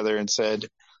room together and said,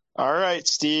 all right,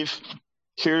 Steve,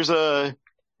 here's a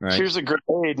Right. here's a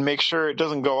grenade. Make sure it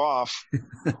doesn't go off.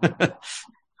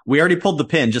 We already pulled the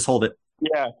pin. Just hold it.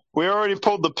 Yeah, we already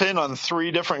pulled the pin on 3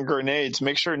 different grenades.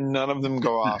 Make sure none of them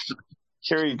go off.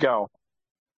 Here you go.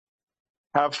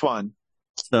 Have fun.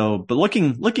 So, but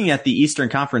looking at the Eastern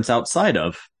Conference outside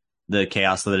of the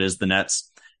chaos that is the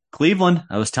Nets, Cleveland,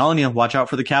 I was telling you, watch out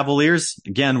for the Cavaliers.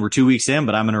 Again, we're 2 weeks in,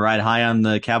 but I'm going to ride high on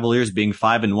the Cavaliers being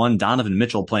 5-1. Donovan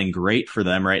Mitchell playing great for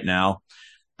them right now.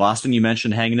 Boston, you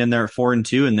mentioned hanging in there at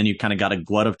 4-2, and then you kind of got a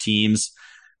glut of teams.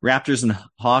 Raptors and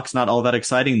Hawks, not all that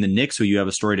exciting. The Knicks, who you have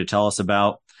a story to tell us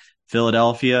about.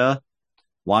 Philadelphia,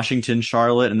 Washington,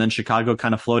 Charlotte, and then Chicago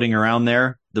kind of floating around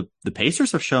there. The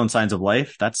Pacers have shown signs of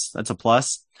life. That's a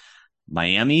plus.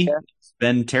 Miami Yeah. has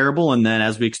been terrible, and then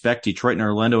as we expect, Detroit and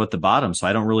Orlando at the bottom. So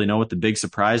I don't really know what the big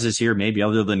surprise is here, maybe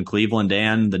other than Cleveland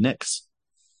and the Knicks.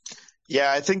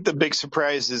 Yeah, I think the big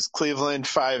surprise is Cleveland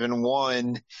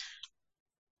 5-1.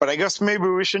 But I guess maybe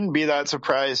we shouldn't be that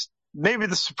surprised. Maybe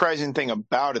the surprising thing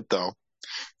about it, though,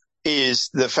 is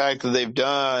the fact that they've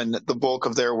done the bulk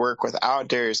of their work without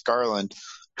Darius Garland,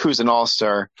 who's an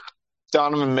all-star.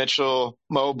 Donovan Mitchell,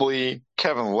 Mobley,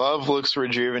 Kevin Love looks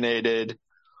rejuvenated.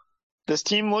 This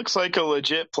team looks like a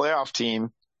legit playoff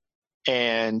team.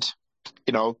 And,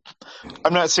 you know,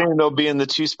 I'm not saying they'll be in the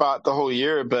 2 spot the whole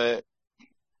year, but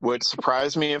would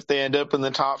surprise me if they end up in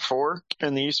the top 4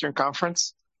 in the Eastern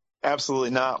Conference. Absolutely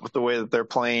not with the way that they're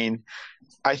playing.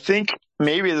 I think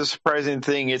maybe the surprising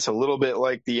thing, it's a little bit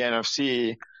like the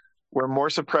NFC. We're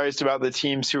more surprised about the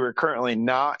teams who are currently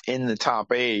not in the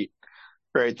top 8,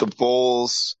 right? The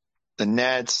Bulls, the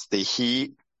Nets, the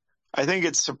Heat. I think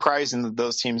it's surprising that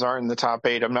those teams aren't in the top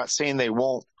 8. I'm not saying they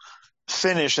won't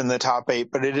finish in the top 8,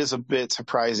 but it is a bit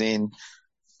surprising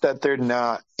that they're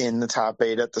not in the top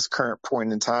 8 at this current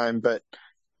point in time. But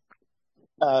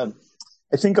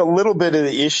I think a little bit of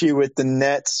the issue with the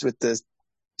Nets, with the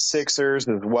Sixers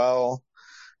as well,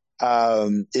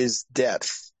 is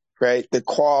depth. right? The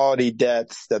quality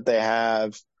depth that they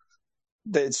have,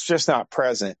 it's just not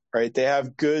present, right? They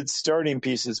have good starting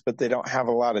pieces, but they don't have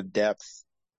a lot of depth.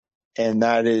 And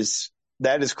that is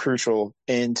crucial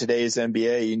in today's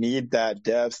NBA. You need that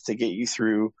depth to get you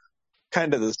through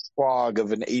kind of the slog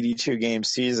of an 82 game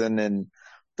season. And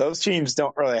those teams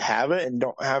don't really have it and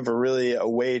don't have a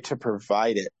way to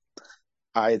provide it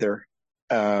either.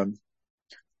 Um,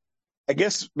 I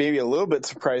guess maybe a little bit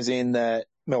surprising that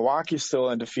Milwaukee's still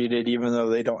undefeated, even though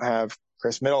they don't have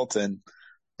Chris Middleton.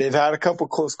 They've had a couple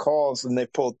close calls and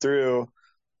they've pulled through.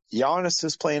 Giannis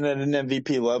is playing at an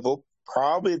MVP level,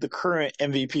 probably the current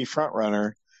MVP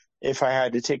frontrunner. If I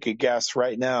had to take a guess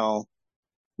right now,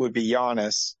 would be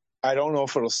Giannis. I don't know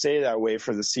if it'll stay that way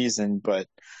for the season, but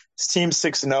his team's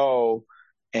 6-0,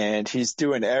 and he's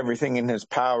doing everything in his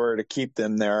power to keep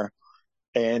them there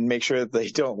and make sure that they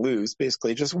don't lose.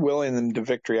 Basically, just willing them to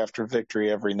victory after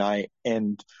victory every night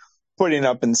and putting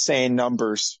up insane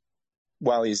numbers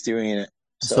while he's doing it.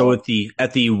 So So, at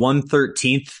the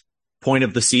 113th point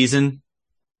of the season,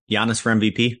 Giannis for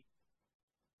MVP.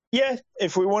 yeah,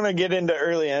 if we want to get into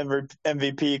early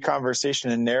MVP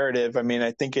conversation and narrative, I mean,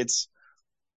 I think it's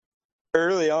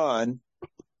early on.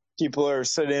 People are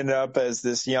setting it up as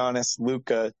this Giannis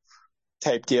Luka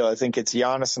type deal. I think it's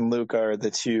Giannis and Luka are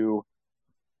the two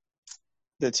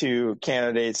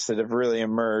candidates that have really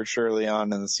emerged early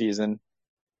on in the season,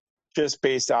 just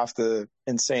based off the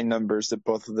insane numbers that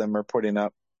both of them are putting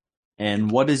up. And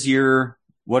what is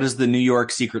the New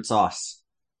York secret sauce?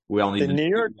 We all need The to New get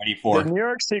York ready the for. New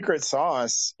York secret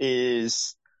sauce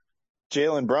is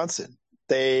Jalen Brunson.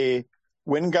 They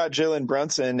went and got Jalen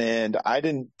Brunson, and I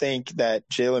didn't think that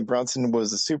Jalen Brunson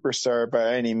was a superstar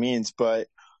by any means, but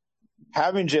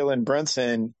having Jalen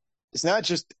Brunson is not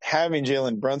just having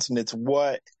Jalen Brunson, it's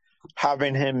what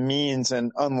having him means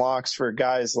and unlocks for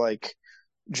guys like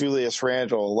Julius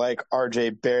Randle, like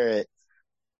RJ Barrett.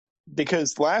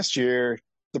 Because last year,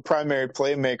 the primary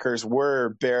playmakers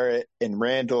were Barrett and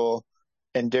Randle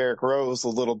and Derrick Rose a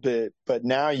little bit, but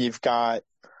now you've got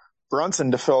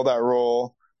Brunson to fill that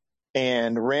role,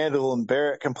 and Randle and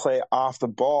Barrett can play off the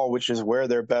ball, which is where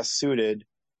they're best suited.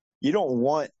 You don't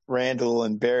want Randle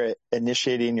and Barrett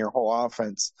initiating your whole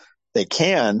offense. They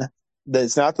can.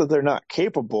 It's not that they're not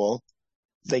capable.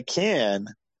 They can,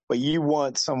 but you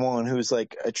want someone who's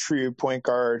like a true point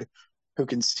guard who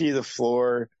can see the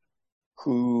floor,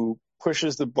 who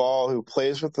pushes the ball, who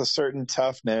plays with a certain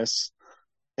toughness.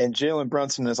 And Jalen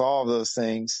Brunson is all of those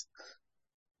things,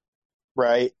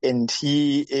 right? And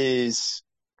he is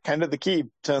kind of the key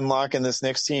to unlocking this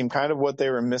Knicks team, kind of what they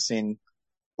were missing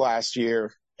last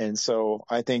year. And so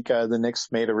I think the Knicks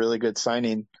made a really good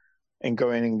signing in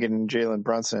going and getting Jalen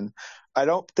Brunson. I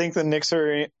don't think the Knicks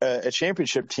are a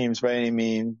championship team by any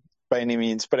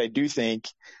means, but I do think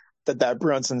that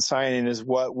Brunson signing is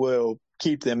what will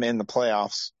keep them in the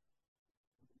playoffs.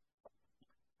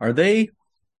 Are they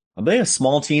a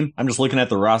small team? I'm just looking at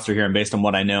the roster here, and based on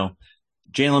what I know,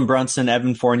 Jalen Brunson,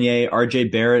 Evan Fournier, R.J.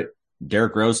 Barrett,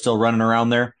 Derrick Rose still running around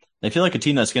there. They feel like a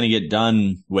team that's going to get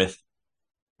done with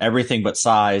everything but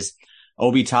size.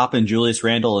 Obi Toppin, Julius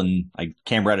Randle, and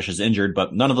Cam Reddish is injured,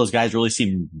 but none of those guys really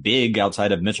seem big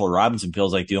outside of Mitchell Robinson.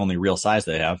 Feels like the only real size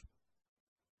they have.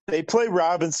 They play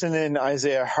Robinson and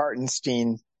Isaiah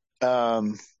Hartenstein,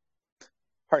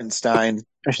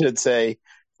 I should say,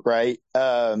 right?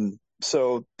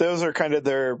 So those are kind of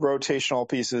their rotational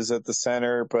pieces at the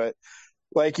center. But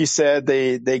like you said,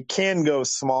 they can go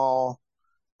small.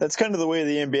 That's kind of the way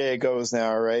the NBA goes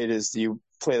now, right? Is you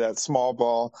play that small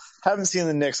ball. Haven't seen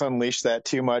the Knicks unleash that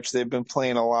too much. They've been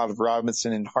playing a lot of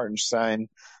Robinson and Hartenstein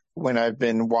when I've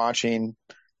been watching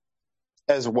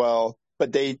as well.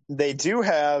 But they do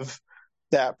have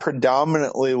that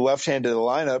predominantly left-handed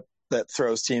lineup that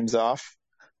throws teams off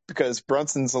because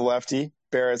Brunson's a lefty,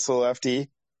 Barrett's a lefty,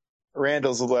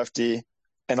 Randall's a lefty,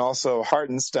 and also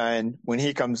Hartenstein, when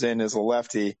he comes in, is a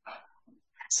lefty.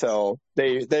 So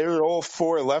they're all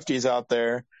four lefties out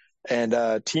there,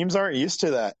 and teams aren't used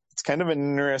to that. It's kind of an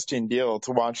interesting deal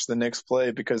to watch the Knicks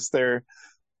play because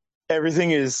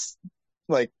everything is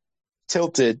like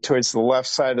tilted towards the left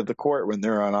side of the court when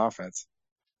they're on offense.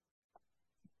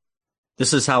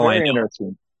 This is how I Very know.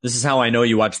 interesting. This is how I know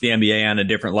you watch the NBA on a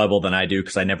different level than I do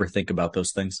because I never think about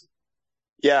those things.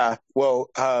 Yeah, well,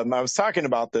 I was talking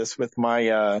about this with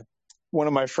my one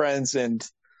of my friends and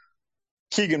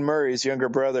Keegan Murray's younger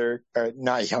brother, or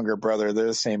not younger brother, they're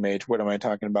the same age. What am I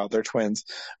talking about? They're twins.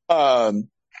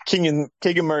 Keegan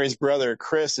Murray's brother,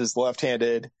 Chris, is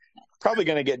left-handed, probably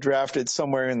going to get drafted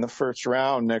somewhere in the first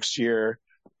round next year.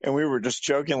 And we were just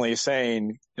jokingly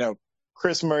saying,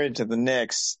 Chris Murray to the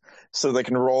Knicks so they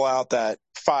can roll out that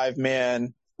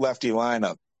 5-man lefty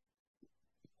lineup.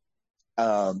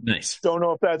 Um, Nice. don't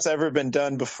know if that's ever been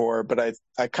done before, but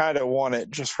I kind of want it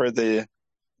just for the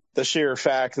sheer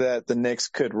fact that the Knicks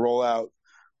could roll out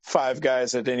five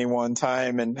guys at any one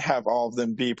time and have all of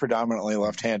them be predominantly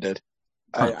left-handed.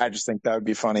 I just think that would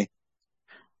be funny.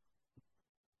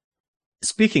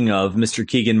 Speaking of Mr.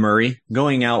 Keegan Murray,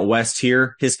 going out west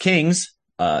here, his Kings,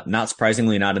 not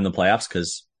surprisingly, not in the playoffs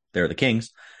because they're the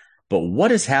Kings. But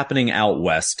what is happening out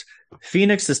west?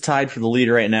 Phoenix is tied for the lead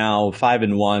right now,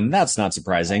 5-1. That's not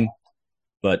surprising.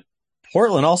 But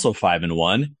Portland also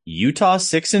 5-1. Utah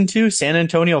 6-2. San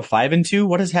Antonio 5-2.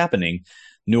 What is happening?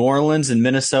 New Orleans and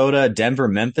Minnesota, Denver,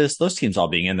 Memphis, those teams all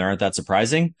being in there aren't that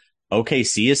surprising.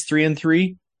 OKC is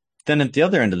 3-3. Then at the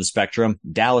other end of the spectrum,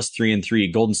 Dallas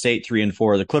 3-3, Golden State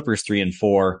 3-4, the Clippers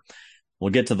 3-4.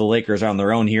 We'll get to the Lakers on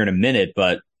their own here in a minute,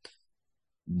 but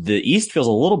the East feels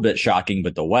a little bit shocking,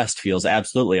 but the West feels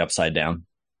absolutely upside down.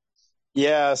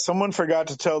 Yeah, someone forgot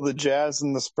to tell the Jazz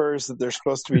and the Spurs that they're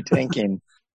supposed to be tanking.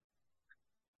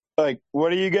 Like,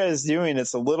 what are you guys doing?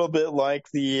 It's a little bit like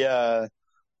the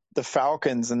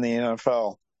Falcons in the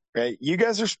NFL, right? You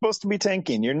guys are supposed to be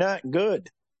tanking. You're not good.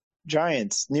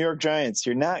 Giants, New York Giants,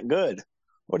 you're not good.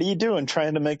 What are you doing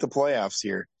trying to make the playoffs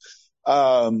here?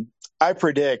 I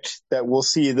predict that we'll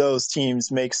see those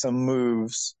teams make some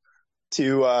moves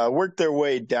to work their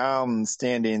way down the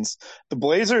standings. The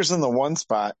Blazers in the one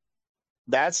spot,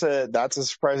 that's a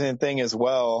surprising thing as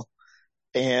well.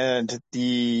 And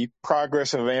the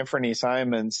progress of Anthony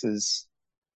Simons is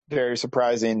very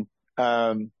surprising.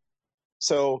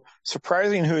 So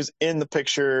surprising who's in the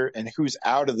picture and who's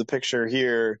out of the picture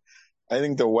here. I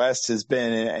think the West has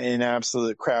been an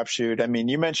absolute crapshoot. I mean,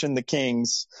 you mentioned the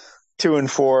Kings,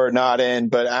 2-4, not in,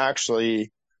 but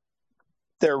actually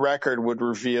their record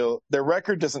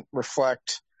doesn't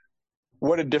reflect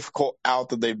what a difficult out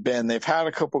that they've been. They've had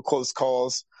a couple close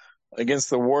calls against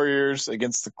the Warriors,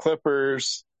 against the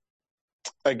Clippers,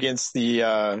 against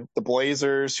the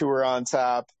Blazers who were on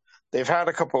top. They've had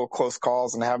a couple of close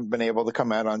calls and haven't been able to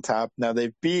come out on top. Now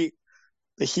they've beat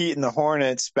the Heat and the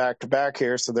Hornets back to back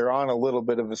here, so they're on a little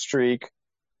bit of a streak.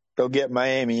 They'll get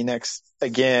Miami next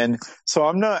again. So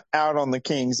I'm not out on the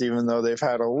Kings, even though they've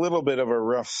had a little bit of a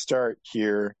rough start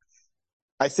here.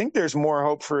 I think there's more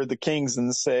hope for the Kings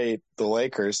than, say, the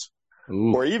Lakers.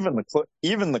 Ooh. Or even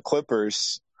the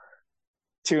Clippers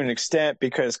to an extent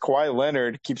because Kawhi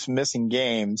Leonard keeps missing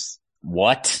games.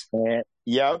 What?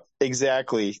 Yep,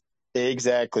 exactly.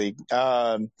 Exactly.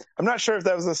 I'm not sure if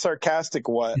that was a sarcastic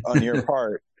what on your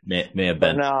part. May have Or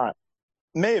been. not.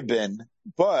 May have been.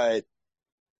 But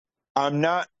I'm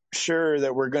not sure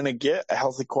that we're going to get a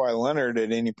healthy Kawhi Leonard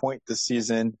at any point this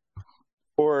season.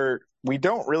 Or we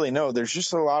don't really know. There's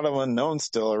just a lot of unknowns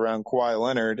still around Kawhi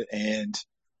Leonard and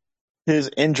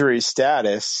his injury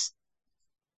status.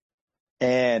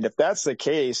 And if that's the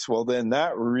case, well, then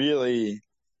that really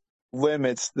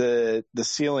limits the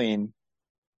ceiling.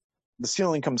 The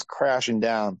ceiling comes crashing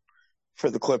down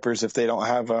for the Clippers if they don't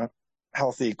have a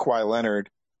healthy Kawhi Leonard.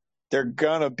 They're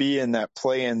going to be in that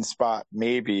play-in spot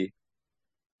maybe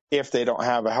if they don't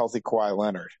have a healthy Kawhi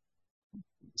Leonard.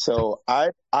 So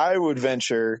I would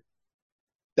venture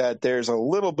that there's a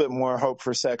little bit more hope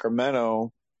for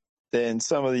Sacramento than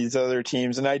some of these other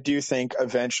teams. And I do think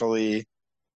eventually,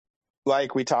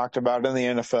 like we talked about in the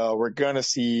NFL, we're going to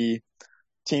see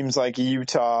teams like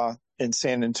Utah and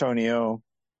San Antonio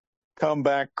come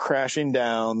back crashing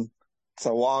down. It's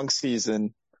a long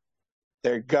season.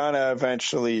 They're going to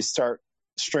eventually start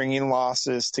stringing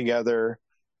losses together,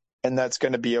 and that's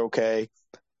going to be okay.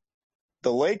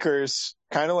 The Lakers,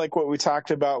 kind of like what we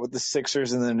talked about with the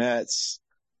Sixers and the Nets,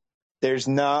 there's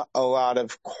not a lot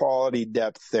of quality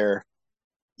depth there.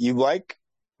 You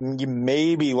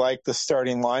maybe like the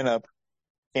starting lineup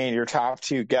and your top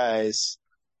two guys,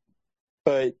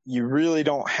 but you really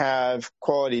don't have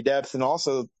quality depth. And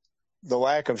also the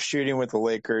lack of shooting with the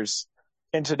Lakers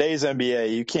in today's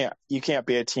NBA, you can't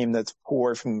be a team that's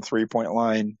poor from the 3-point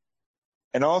line.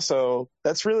 And also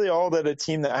that's really all that a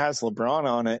team that has LeBron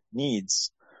on it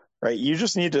needs, right? You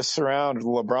just need to surround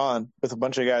LeBron with a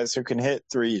bunch of guys who can hit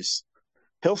threes.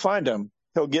 He'll find them.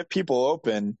 He'll get people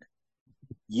open.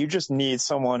 You just need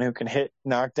someone who can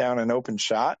knock down an open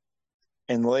shot.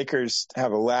 And the Lakers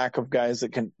have a lack of guys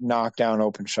that can knock down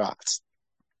open shots,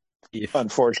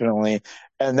 unfortunately.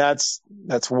 And that's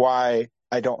why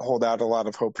I don't hold out a lot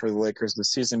of hope for the Lakers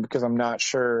this season, because I'm not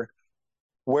sure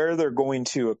where they're going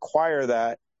to acquire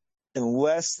that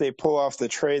unless they pull off the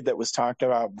trade that was talked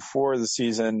about before the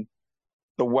season,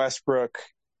 the Westbrook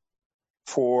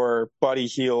for Buddy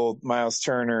Hield, Miles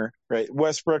Turner, right?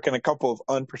 Westbrook and a couple of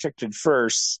unprotected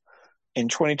firsts in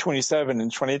 2027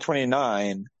 and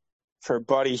 2029. for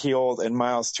Buddy Hield and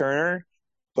Miles Turner.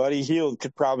 Buddy Hield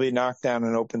could probably knock down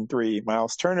an open three.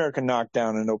 Miles Turner can knock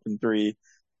down an open three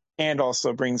and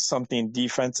also bring something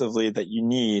defensively that you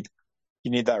need.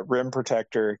 You need that rim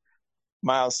protector.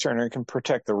 Miles Turner can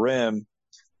protect the rim.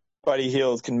 Buddy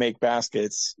Hield can make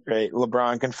baskets, right?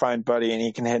 LeBron can find Buddy and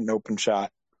he can hit an open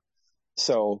shot.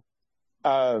 So,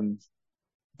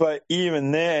 but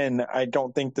even then, I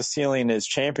don't think the ceiling is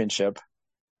championship,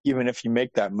 even if you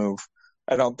make that move.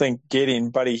 I don't think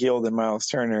getting Buddy Hield and Miles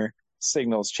Turner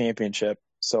signals championship.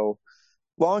 So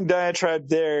long diatribe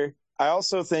there. I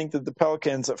also think that the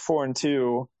Pelicans at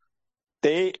 4-2,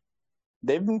 they've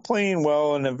been playing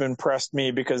well and have impressed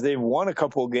me because they've won a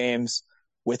couple of games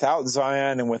without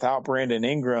Zion and without Brandon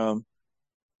Ingram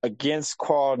against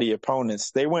quality opponents.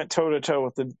 They went toe to toe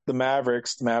with the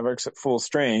Mavericks at full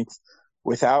strength,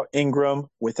 without Ingram,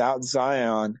 without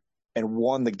Zion, and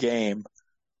won the game.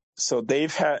 So they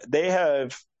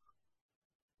have.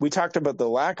 We talked about the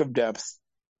lack of depth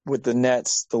with the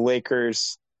Nets, the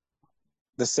Lakers,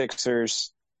 the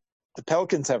Sixers. The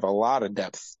Pelicans have a lot of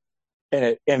depth,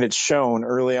 and it's shown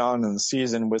early on in the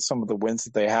season with some of the wins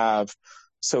that they have.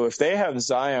 So if they have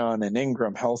Zion and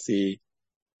Ingram healthy,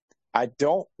 I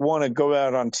don't want to go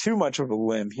out on too much of a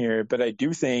limb here, but I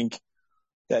do think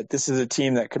that this is a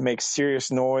team that could make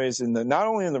serious noise not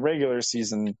only in the regular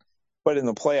season, but in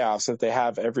the playoffs if they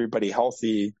have everybody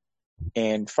healthy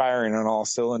and firing on all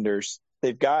cylinders.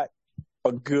 They've got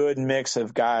a good mix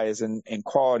of guys and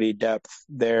quality depth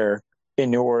there in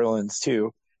New Orleans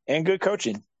too, and good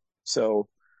coaching. So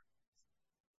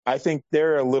I think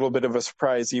they're a little bit of a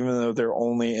surprise, even though they're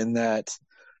only in that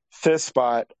fifth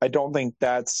spot. I don't think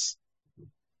that's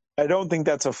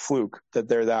a fluke that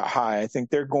they're that high. I think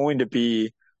they're going to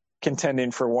be contending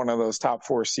for one of those top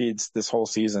 4 seeds this whole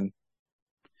season.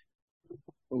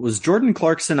 Was Jordan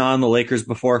Clarkson on the Lakers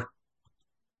before?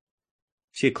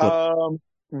 Is he a Clip?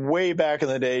 Way back in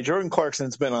the day, Jordan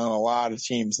Clarkson's been on a lot of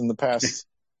teams in the past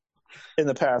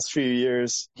few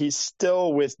years. He's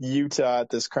still with Utah at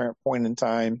this current point in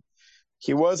time.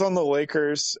 He was on the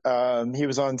Lakers. He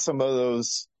was on some of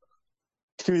those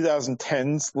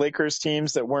 2010s Lakers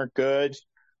teams that weren't good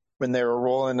when they were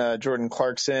rolling Jordan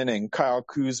Clarkson and Kyle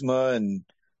Kuzma and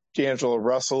D'Angelo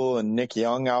Russell and Nick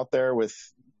Young out there with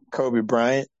Kobe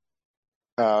Bryant.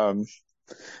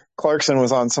 Clarkson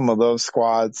was on some of those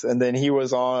squads, and then he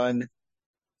was on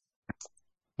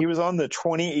the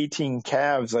 2018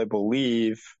 Cavs, I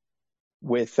believe,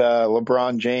 with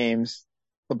LeBron James.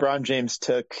 LeBron James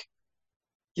took,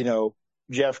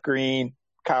 Jeff Green,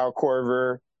 Kyle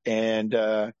Korver, and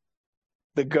the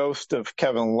ghost of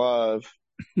Kevin Love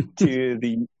to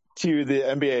the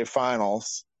NBA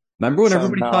Finals. Remember when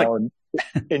everybody thought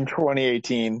in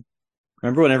 2018?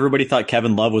 Remember when everybody thought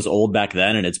Kevin Love was old back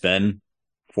then, and it's been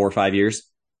 4 or 5 years?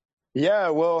 Yeah,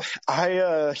 well,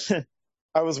 I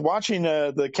was watching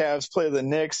the Cavs play the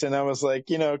Knicks, and I was like,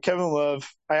 Kevin Love,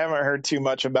 I haven't heard too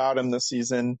much about him this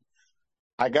season.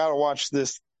 I got to watch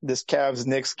this Cavs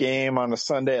Knicks game on a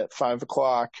Sunday at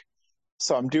 5:00.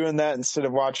 So I'm doing that instead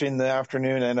of watching the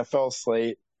afternoon NFL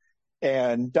slate.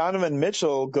 And Donovan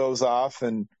Mitchell goes off,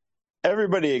 and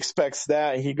everybody expects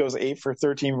that. He goes 8 for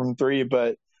 13 from 3,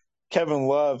 but Kevin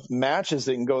Love matches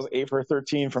it and goes 8 for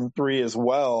 13 from 3 as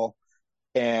well.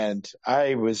 And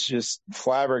I was just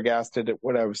flabbergasted at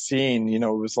what I was seeing. It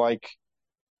was like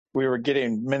we were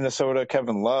getting Minnesota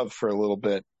Kevin Love for a little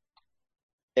bit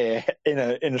in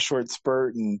a short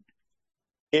spurt. And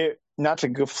not to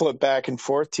go flip back and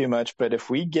forth too much, but if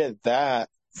we get that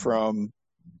from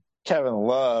Kevin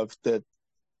Love, that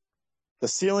the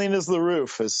ceiling is the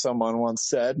roof, as someone once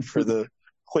said, for the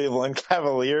Cleveland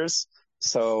Cavaliers.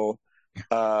 So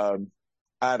I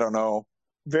don't know.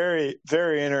 Very,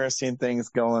 very interesting things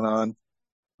going on.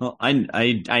 Well,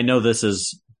 I know this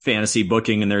is fantasy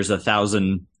booking and there's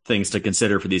 1,000 things to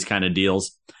consider for these kind of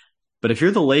deals. But if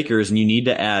you're the Lakers and you need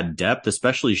to add depth,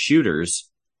 especially shooters,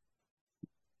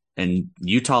 and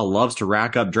Utah loves to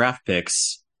rack up draft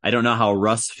picks, I don't know how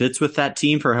Russ fits with that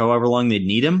team for however long they'd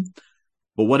need him.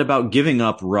 But what about giving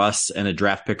up Russ and a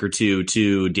draft pick or two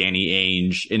to Danny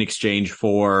Ainge in exchange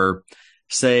for,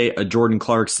 say, a Jordan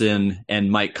Clarkson and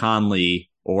Mike Conley,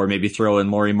 or maybe throw in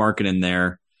Lauri Markkanen in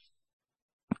there?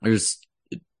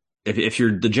 If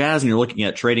you're the Jazz and you're looking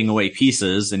at trading away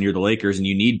pieces, and you're the Lakers and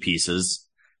you need pieces,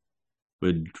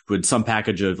 would some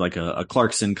package of like a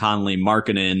Clarkson, Conley,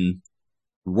 Markkanen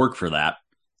work for that?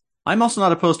 I'm also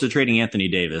not opposed to trading Anthony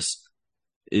Davis.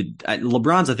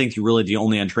 LeBron's, I think, really the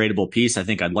only untradeable piece. I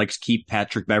think I'd like to keep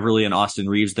Patrick Beverley and Austin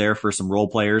Reeves there for some role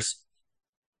players.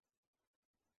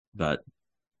 But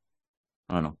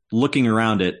I don't know. Looking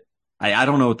around it, I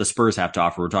don't know what the Spurs have to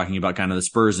offer. We're talking about kind of the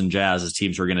Spurs and Jazz as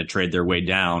teams who are going to trade their way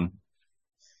down.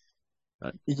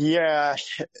 But Yeah,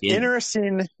 it,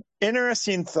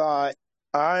 interesting thought.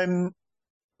 I'm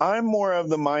I'm more of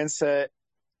the mindset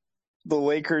the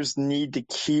Lakers need to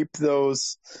keep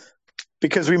those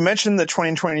because we mentioned the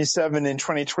 2027 and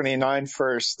 2029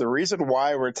 first. The reason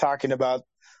why we're talking about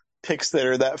picks that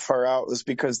are that far out is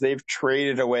because they've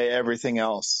traded away everything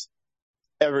else,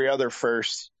 every other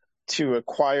first to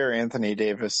acquire Anthony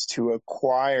Davis, to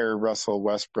acquire Russell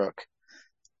Westbrook.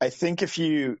 I think if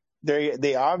you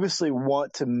they obviously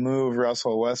want to move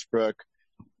Russell Westbrook,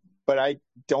 but I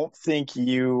don't think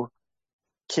you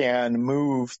can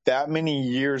move that many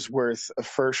years worth of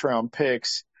first round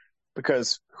picks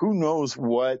because who knows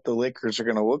what the Lakers are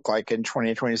going to look like in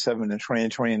 2027 and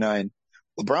 2029.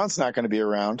 LeBron's not going to be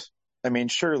around. I mean,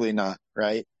 surely not,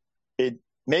 right? It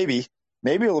maybe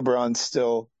LeBron's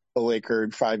still a Laker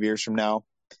in 5 years from now.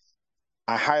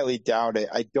 I highly doubt it.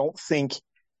 I don't think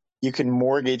you can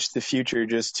mortgage the future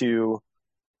just to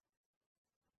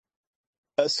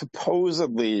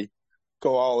supposedly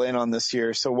go all in on this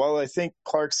year. So while I think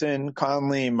Clarkson,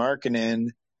 Conley, Markkanen,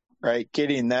 right,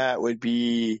 getting that would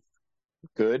be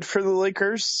good for the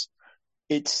Lakers,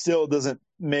 it still doesn't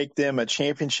make them a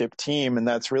championship team. And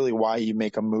that's really why you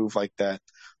make a move like that.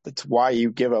 That's why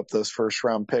you give up those first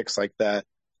round picks like that.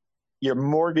 You're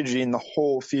mortgaging the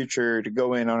whole future to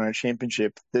go in on a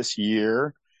championship this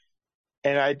year.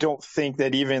 And I don't think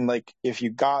that even like if you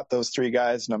got those three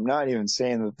guys, and I'm not even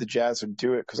saying that the Jazz would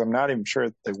do it because I'm not even sure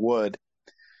that they would,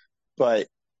 but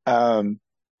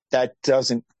that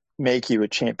doesn't make you a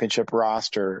championship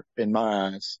roster in my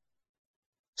eyes.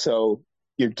 So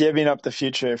you're giving up the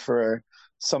future for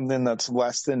something that's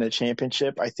less than a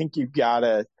championship. I think you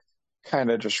gotta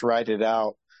kind of just write it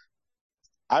out.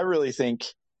 I really think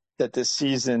that this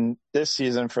season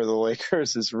for the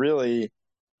Lakers is really,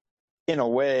 in a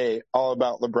way, all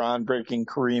about LeBron breaking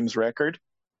Kareem's record.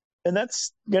 And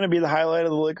that's going to be the highlight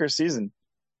of the Lakers season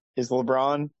is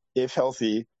LeBron, if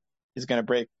healthy, is going to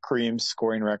break Kareem's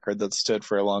scoring record that stood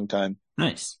for a long time.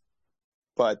 nice.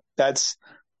 But I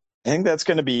think that's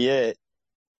going to be it.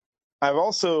 I've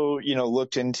also,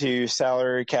 looked into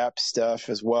salary cap stuff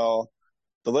as well.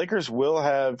 The Lakers will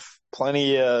have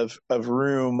plenty of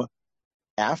room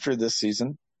after this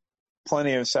season,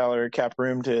 plenty of salary cap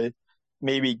room to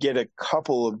maybe get a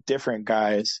couple of different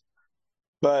guys.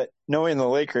 But knowing the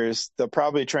Lakers, they'll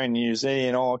probably try and use any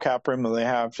and all cap room that they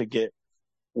have to get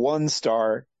one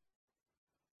star.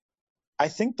 I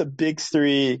think the big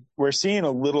three, we're seeing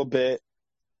a little bit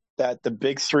that the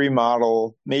big three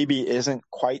model maybe isn't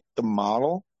quite the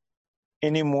model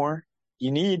anymore.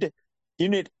 You need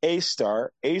a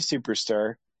star, a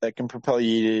superstar that can propel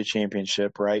you to a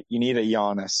championship, right? You need a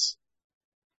Giannis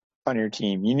on your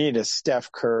team. You need a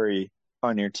Steph Curry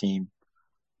on your team.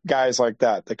 Guys like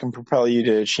that can propel you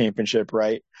to a championship,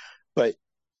 right? But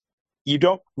you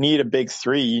don't need a big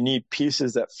three. You need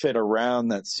pieces that fit around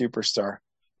that superstar,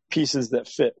 pieces that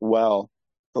fit well.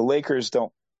 The Lakers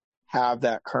don't have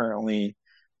that currently.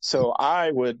 So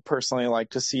I would personally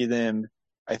like to see them.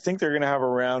 I think they're going to have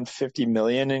around 50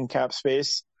 million in cap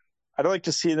space. I'd like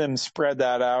to see them spread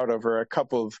that out over a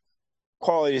couple of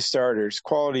quality starters,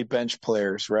 quality bench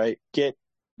players, right? Get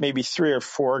maybe 3 or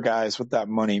 4 guys with that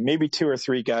money, maybe 2 or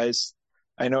 3 guys.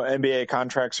 I know NBA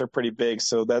contracts are pretty big,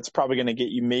 so that's probably going to get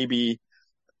you maybe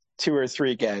 2 or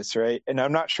 3 guys, right? And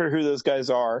I'm not sure who those guys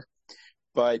are,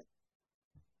 but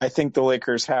I think the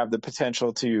Lakers have the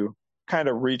potential to kind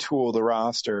of retool the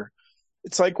roster.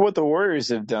 It's like what the Warriors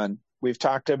have done. We've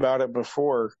talked about it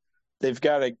before. They've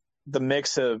got the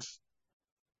mix of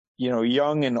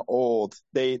young and old.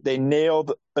 They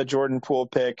nailed a Jordan Poole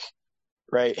pick,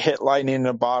 right? Hit lightning in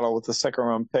a bottle with the second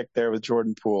round pick there with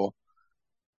Jordan Poole.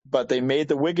 But they made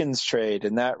the Wiggins trade,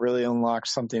 and that really unlocked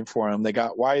something for them. They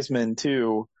got Wiseman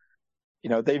too.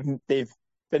 They've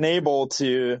been able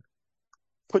to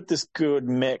put this good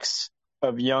mix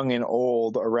of young and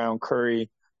old around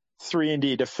Curry,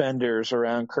 3-and-D defenders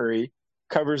around Curry,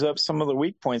 covers up some of the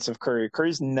weak points of Curry.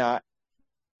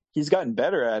 He's gotten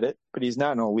better at it, but he's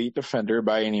not an elite defender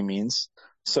by any means.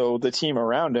 So the team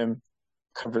around him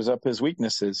covers up his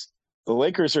weaknesses. The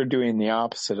Lakers are doing the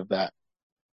opposite of that.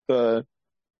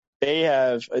 They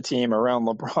have a team around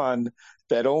LeBron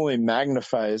that only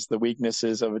magnifies the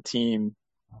weaknesses of a team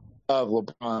of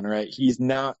LeBron, right? He's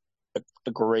not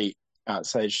a great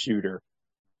outside shooter.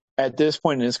 At this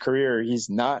point in his career, he's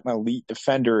not an elite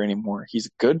defender anymore. He's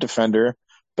a good defender,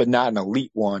 but not an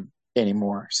elite one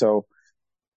anymore. So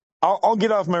I'll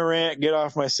get off my rant, get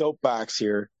off my soapbox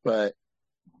here, but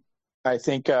I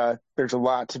think there's a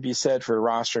lot to be said for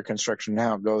roster construction and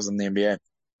how it goes in the NBA.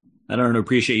 I don't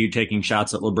appreciate you taking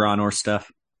shots at LeBron or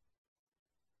Steph.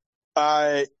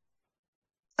 I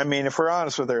I mean, if we're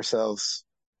honest with ourselves,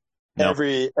 No.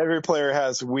 every player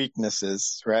has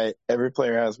weaknesses, right? Every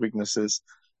player has weaknesses.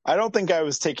 I don't think I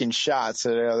was taking shots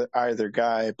at either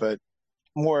guy, but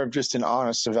more of just an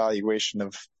honest evaluation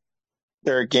of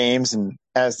their games and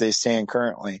as they stand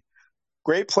currently.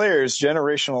 Great players,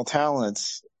 generational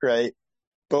talents, right?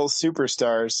 Both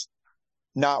superstars,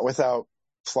 not without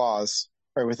flaws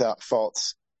or without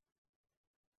faults.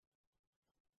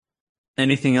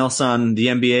 Anything else on the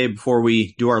NBA before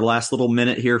we do our last little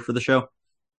minute here for the show?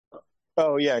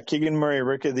 Oh yeah, Keegan Murray,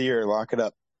 Rookie of the Year, lock it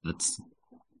up. That's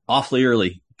awfully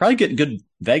early. Probably get good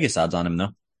Vegas odds on him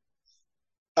though.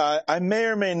 I may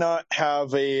or may not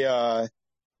have a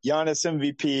Giannis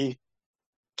MVP,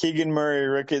 Keegan Murray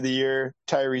Rookie of the Year,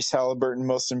 Tyrese Halliburton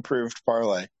Most Improved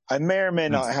parlay. I may or may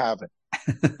not have it.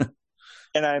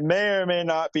 And I may or may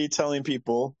not be telling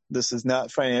people this is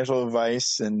not financial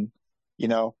advice and,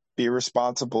 be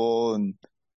responsible and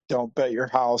don't bet your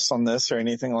house on this or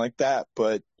anything like that.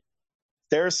 But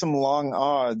there are some long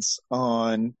odds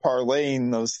on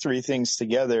parlaying those three things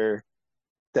together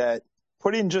that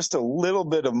putting just a little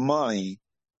bit of money,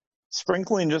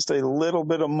 sprinkling just a little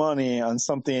bit of money on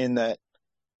something that,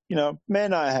 may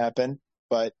not happen,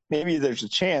 but maybe there's a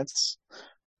chance.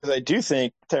 Because I do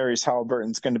think Tyrese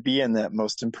Halliburton's going to be in that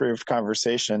most improved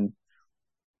conversation.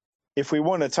 If we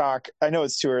want to talk, I know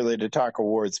it's too early to talk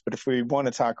awards, but if we want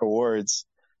to talk awards,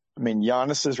 I mean,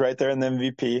 Giannis is right there in the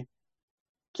MVP.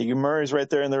 Keegan Murray's right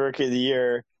there in the Rookie of the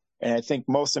Year. And I think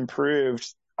most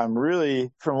improved, I'm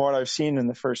really, from what I've seen in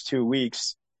the first 2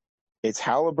 weeks, it's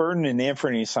Halliburton and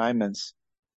Anthony Simons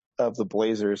of the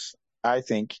Blazers, I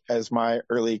think, as my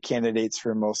early candidates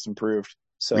for most improved.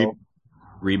 So,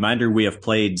 Reminder, we have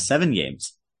played 7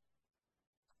 games.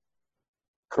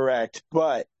 correct.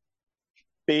 But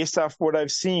based off what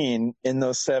I've seen in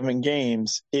those 7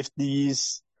 games, if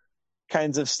these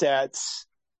kinds of stats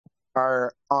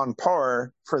are on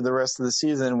par for the rest of the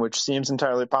season, which seems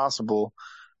entirely possible,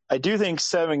 I do think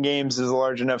 7 games is a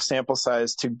large enough sample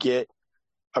size to get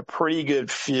a pretty good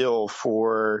feel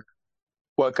for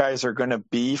what guys are going to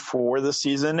be for the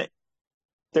season.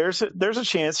 There's a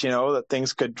chance, that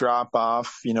things could drop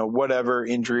off, whatever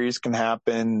injuries can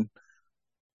happen.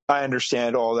 I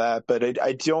understand all that, but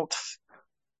I don't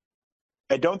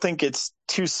think it's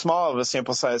too small of a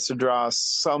sample size to draw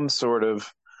some sort of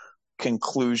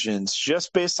conclusions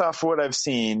just based off what I've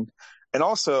seen. And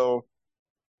also,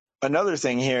 another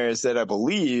thing here is that I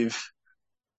believe,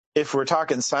 if we're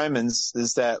talking Simons,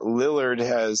 is that Lillard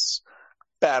has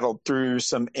battled through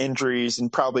some injuries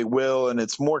and probably will, and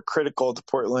it's more critical to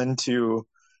Portland to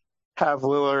have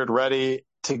Lillard ready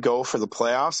to go for the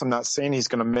playoffs. I'm not saying he's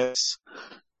going to miss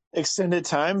extended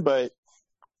time, but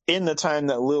in the time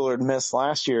that Lillard missed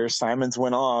last year, Simons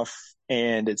went off,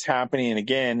 and it's happening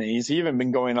again. He's even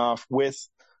been going off with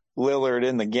Lillard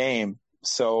in the game.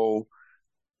 So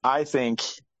I think,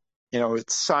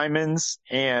 it's Simons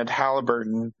and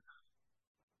Halliburton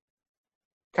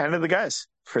kind of the guys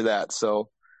for that. So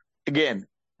again,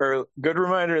 good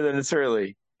reminder that it's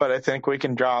early, but I think we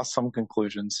can draw some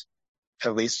conclusions,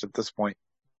 at least at this point.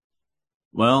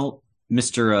 Well,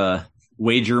 Mr.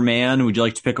 Wager Man, would you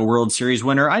like to pick a World Series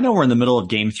winner? I know we're in the middle of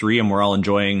Game 3 and we're all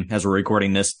enjoying, as we're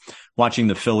recording this, watching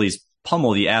the Phillies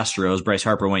pummel the Astros. Bryce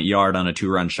Harper went yard on a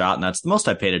 2-run shot, and that's the most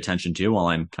I paid attention to while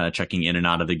I'm kind of checking in and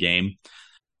out of the game.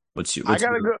 What's your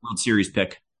World Series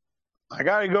pick? I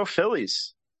got to go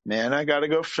Phillies, man. I got to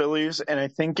go Phillies, and I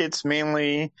think it's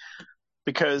mainly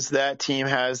because that team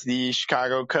has the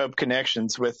Chicago Cub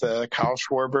connections with Kyle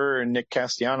Schwarber and Nick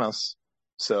Castellanos.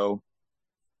 So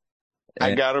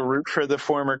I got to root for the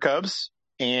former Cubs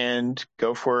and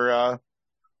go for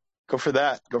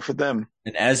that. Go for them.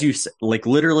 And as you,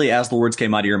 literally as the words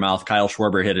came out of your mouth, Kyle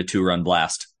Schwarber hit a 2-run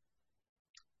blast.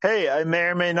 Hey, I may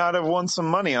or may not have won some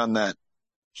money on that.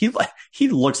 He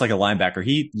looks like a linebacker.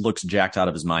 He looks jacked out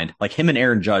of his mind. Like, him and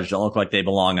Aaron Judge don't look like they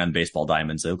belong on baseball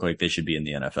diamonds. They look like they should be in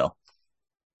the NFL.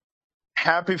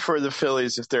 Happy for the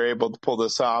Phillies if they're able to pull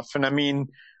this off. And I mean,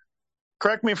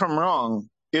 correct me if I'm wrong,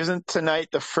 isn't tonight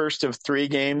the first of 3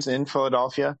 games in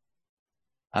Philadelphia?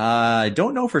 I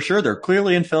don't know for sure. They're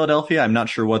clearly in Philadelphia. I'm not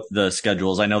sure what the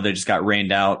schedule is. I know they just got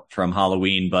rained out from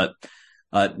Halloween, but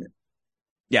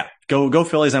yeah, go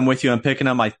Phillies. I'm with you. I'm picking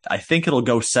them. I think it'll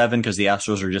go 7 because the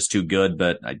Astros are just too good,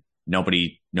 but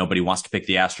nobody wants to pick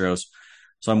the Astros.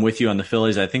 So I'm with you on the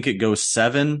Phillies. I think it goes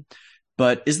 7.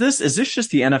 But is this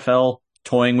just the NFL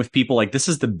toying with people? Like, this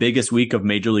is the biggest week of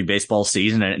Major League Baseball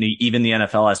season, and even the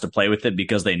NFL has to play with it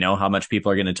because they know how much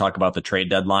people are going to talk about the trade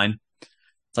deadline.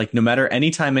 It's like no matter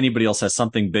anytime anybody else has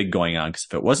something big going on, because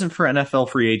if it wasn't for NFL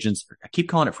free agents, I keep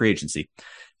calling it free agency.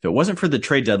 If it wasn't for the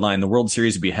trade deadline, the World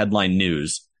Series would be headline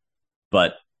news.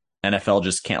 But NFL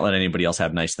just can't let anybody else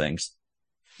have nice things.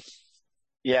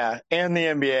 Yeah, and the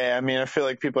NBA. I mean, I feel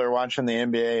like people are watching the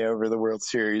NBA over the World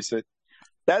Series.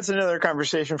 That's another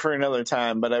conversation for another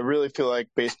time, but I really feel like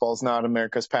baseball's not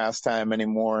America's pastime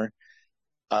anymore.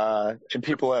 And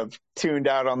people have tuned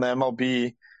out on the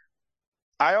MLB.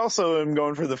 I also am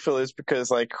going for the Phillies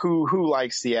because, like, who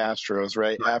likes the Astros,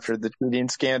 right? After the cheating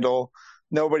scandal,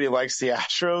 nobody likes the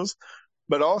Astros.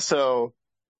 But also,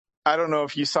 I don't know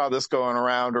if you saw this going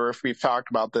around or if we've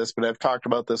talked about this, but I've talked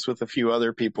about this with a few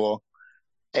other people.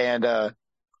 And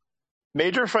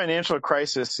major financial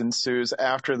crisis ensues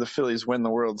after the Phillies win the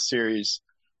World Series.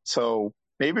 So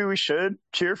maybe we should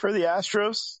cheer for the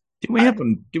Astros. Didn't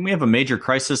we have a major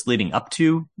crisis leading up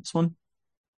to this one?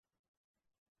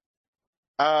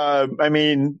 I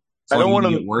mean, It's I only don't going want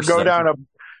to to get worse. go down a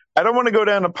I don't want to go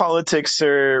down a politics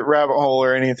or rabbit hole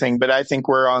or anything, but I think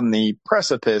we're on the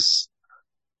precipice.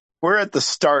 We're at the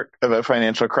start of a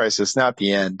financial crisis, not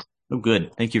the end. Oh,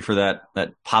 good. Thank you for that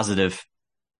positive.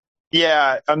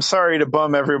 Yeah, I'm sorry to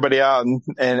bum everybody out and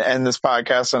end this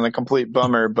podcast on a complete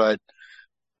bummer, but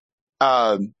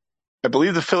I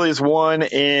believe the Phillies won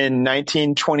in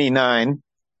 1929,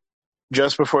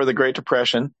 just before the Great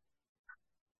Depression.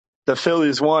 The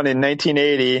Phillies won in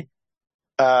 1980,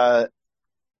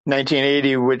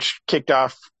 which kicked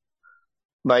off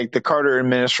like the Carter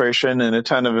administration and a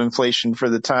ton of inflation for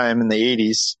the time in the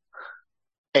 80s.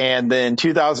 And then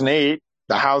 2008,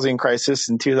 the housing crisis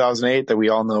in 2008 that we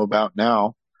all know about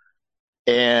now.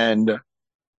 And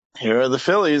here are the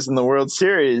Phillies in the World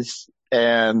Series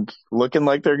and looking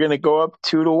like they're going to go up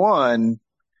 2-1.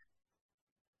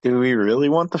 Do we really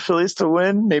want the Phillies to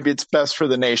win? Maybe it's best for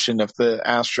the nation if the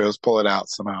Astros pull it out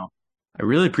somehow. I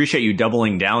really appreciate you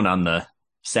doubling down on the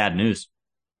sad news.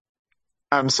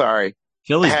 I'm sorry. I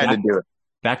Phillies had to do it.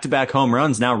 back to back home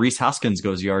runs. Now Reese Hoskins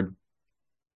goes yard.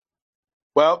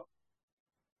 Well,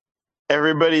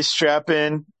 everybody strap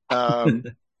in. Get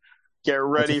That's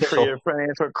ready for official. your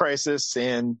financial crisis,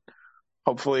 and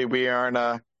hopefully we aren't,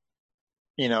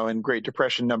 in Great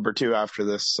Depression number 2 after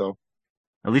this. So,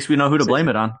 At least we know who to blame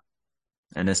it on,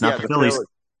 and it's not yeah, the the Phillies. Phillies.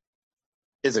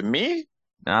 Is it me?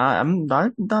 I'm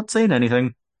not saying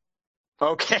anything.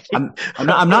 Okay. I'm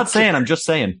not Okay. saying. I'm just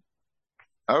saying.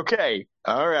 Okay.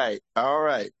 All right. All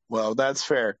right. Well, that's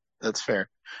fair. That's fair.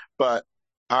 But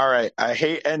all right. I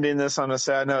hate ending this on a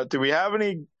sad note. Do we have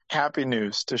any happy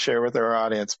news to share with our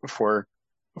audience before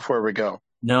we go?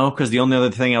 No, because the only other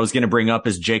thing I was going to bring up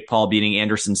is Jake Paul beating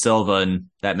Anderson Silva, and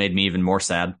that made me even more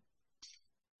sad.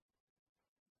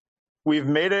 We've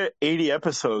made it 80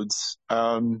 episodes.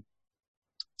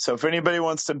 So if anybody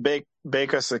wants to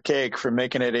bake us a cake for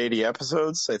making it 80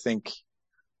 episodes, I think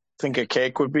a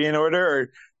cake would be in order. Or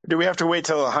do we have to wait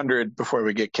till 100 before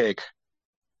we get cake?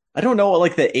 I don't know what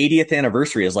like the 80th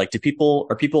anniversary is like.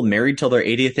 Are people married till their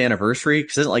 80th anniversary?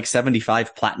 Because isn't like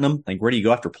 75 platinum? Like where do you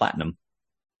go after platinum?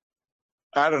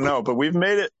 I don't know, but we've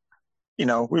made it.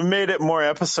 We've made it more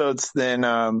episodes than.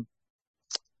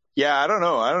 Yeah, I don't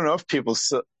know. I don't know if people.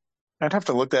 I'd have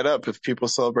to look that up if people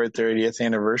celebrate their 80th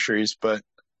anniversaries, but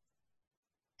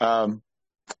um,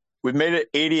 we've made it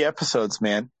 80 episodes,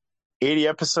 man. 80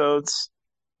 episodes.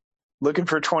 Looking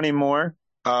for 20 more.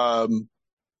 Probably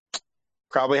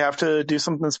have to do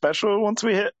something special once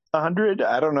we hit 100.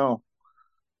 I don't know.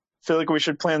 Feel like we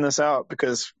should plan this out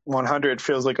because 100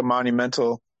 feels like a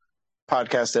monumental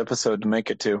podcast episode to make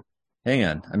it to. Hang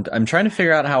on. I'm trying to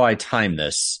figure out how I time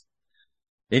this.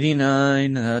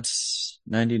 89, that's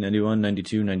 90, 91,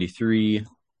 92, 93,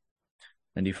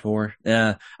 94.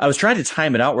 Yeah. I was trying to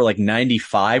time it out where like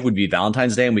 95 would be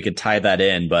Valentine's Day and we could tie that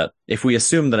in. But if we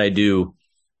assume that I do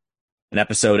an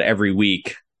episode every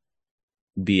week,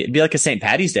 it'd be like a St.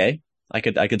 Patty's Day. I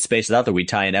could space it out that we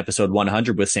tie in episode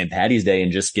 100 with St. Patty's Day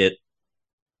and just get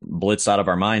blitzed out of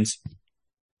our minds.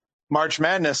 March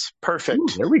Madness, Ooh,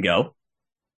 perfect. there we go.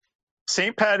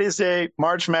 St. Patty's Day,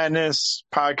 March Madness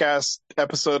podcast,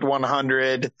 episode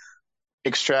 100,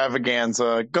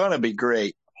 extravaganza. Gonna be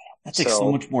great. That takes so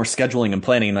much more scheduling and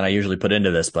planning than I usually put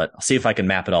into this, but I'll see if I can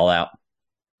map it all out.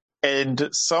 And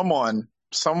someone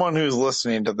who's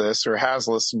listening to this or has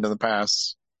listened in the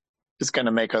past is going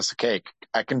to make us a cake.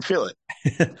 I can feel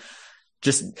it.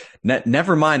 Just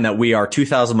never mind that we are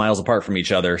 2,000 miles apart from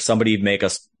each other. Somebody make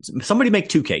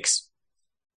 2 cakes.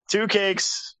 2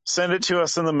 cakes. Send it to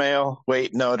us in the mail.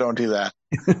 Wait, no, don't do that.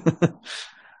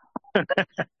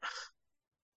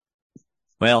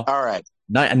 Well, All right.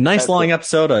 a nice That's long it.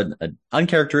 episode, an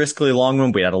uncharacteristically long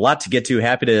one. We had a lot to get to.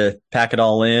 Happy to pack it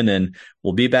all in, and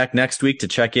we'll be back next week to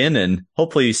check in and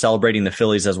hopefully celebrating the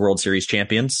Phillies as World Series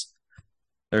champions.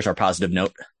 There's our positive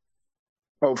note.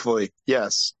 Hopefully.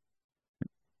 Yes.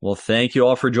 Well, thank you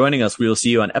all for joining us. We will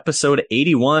see you on episode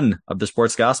 81 of the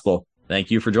Sports Gospel.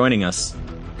 Thank you for joining us.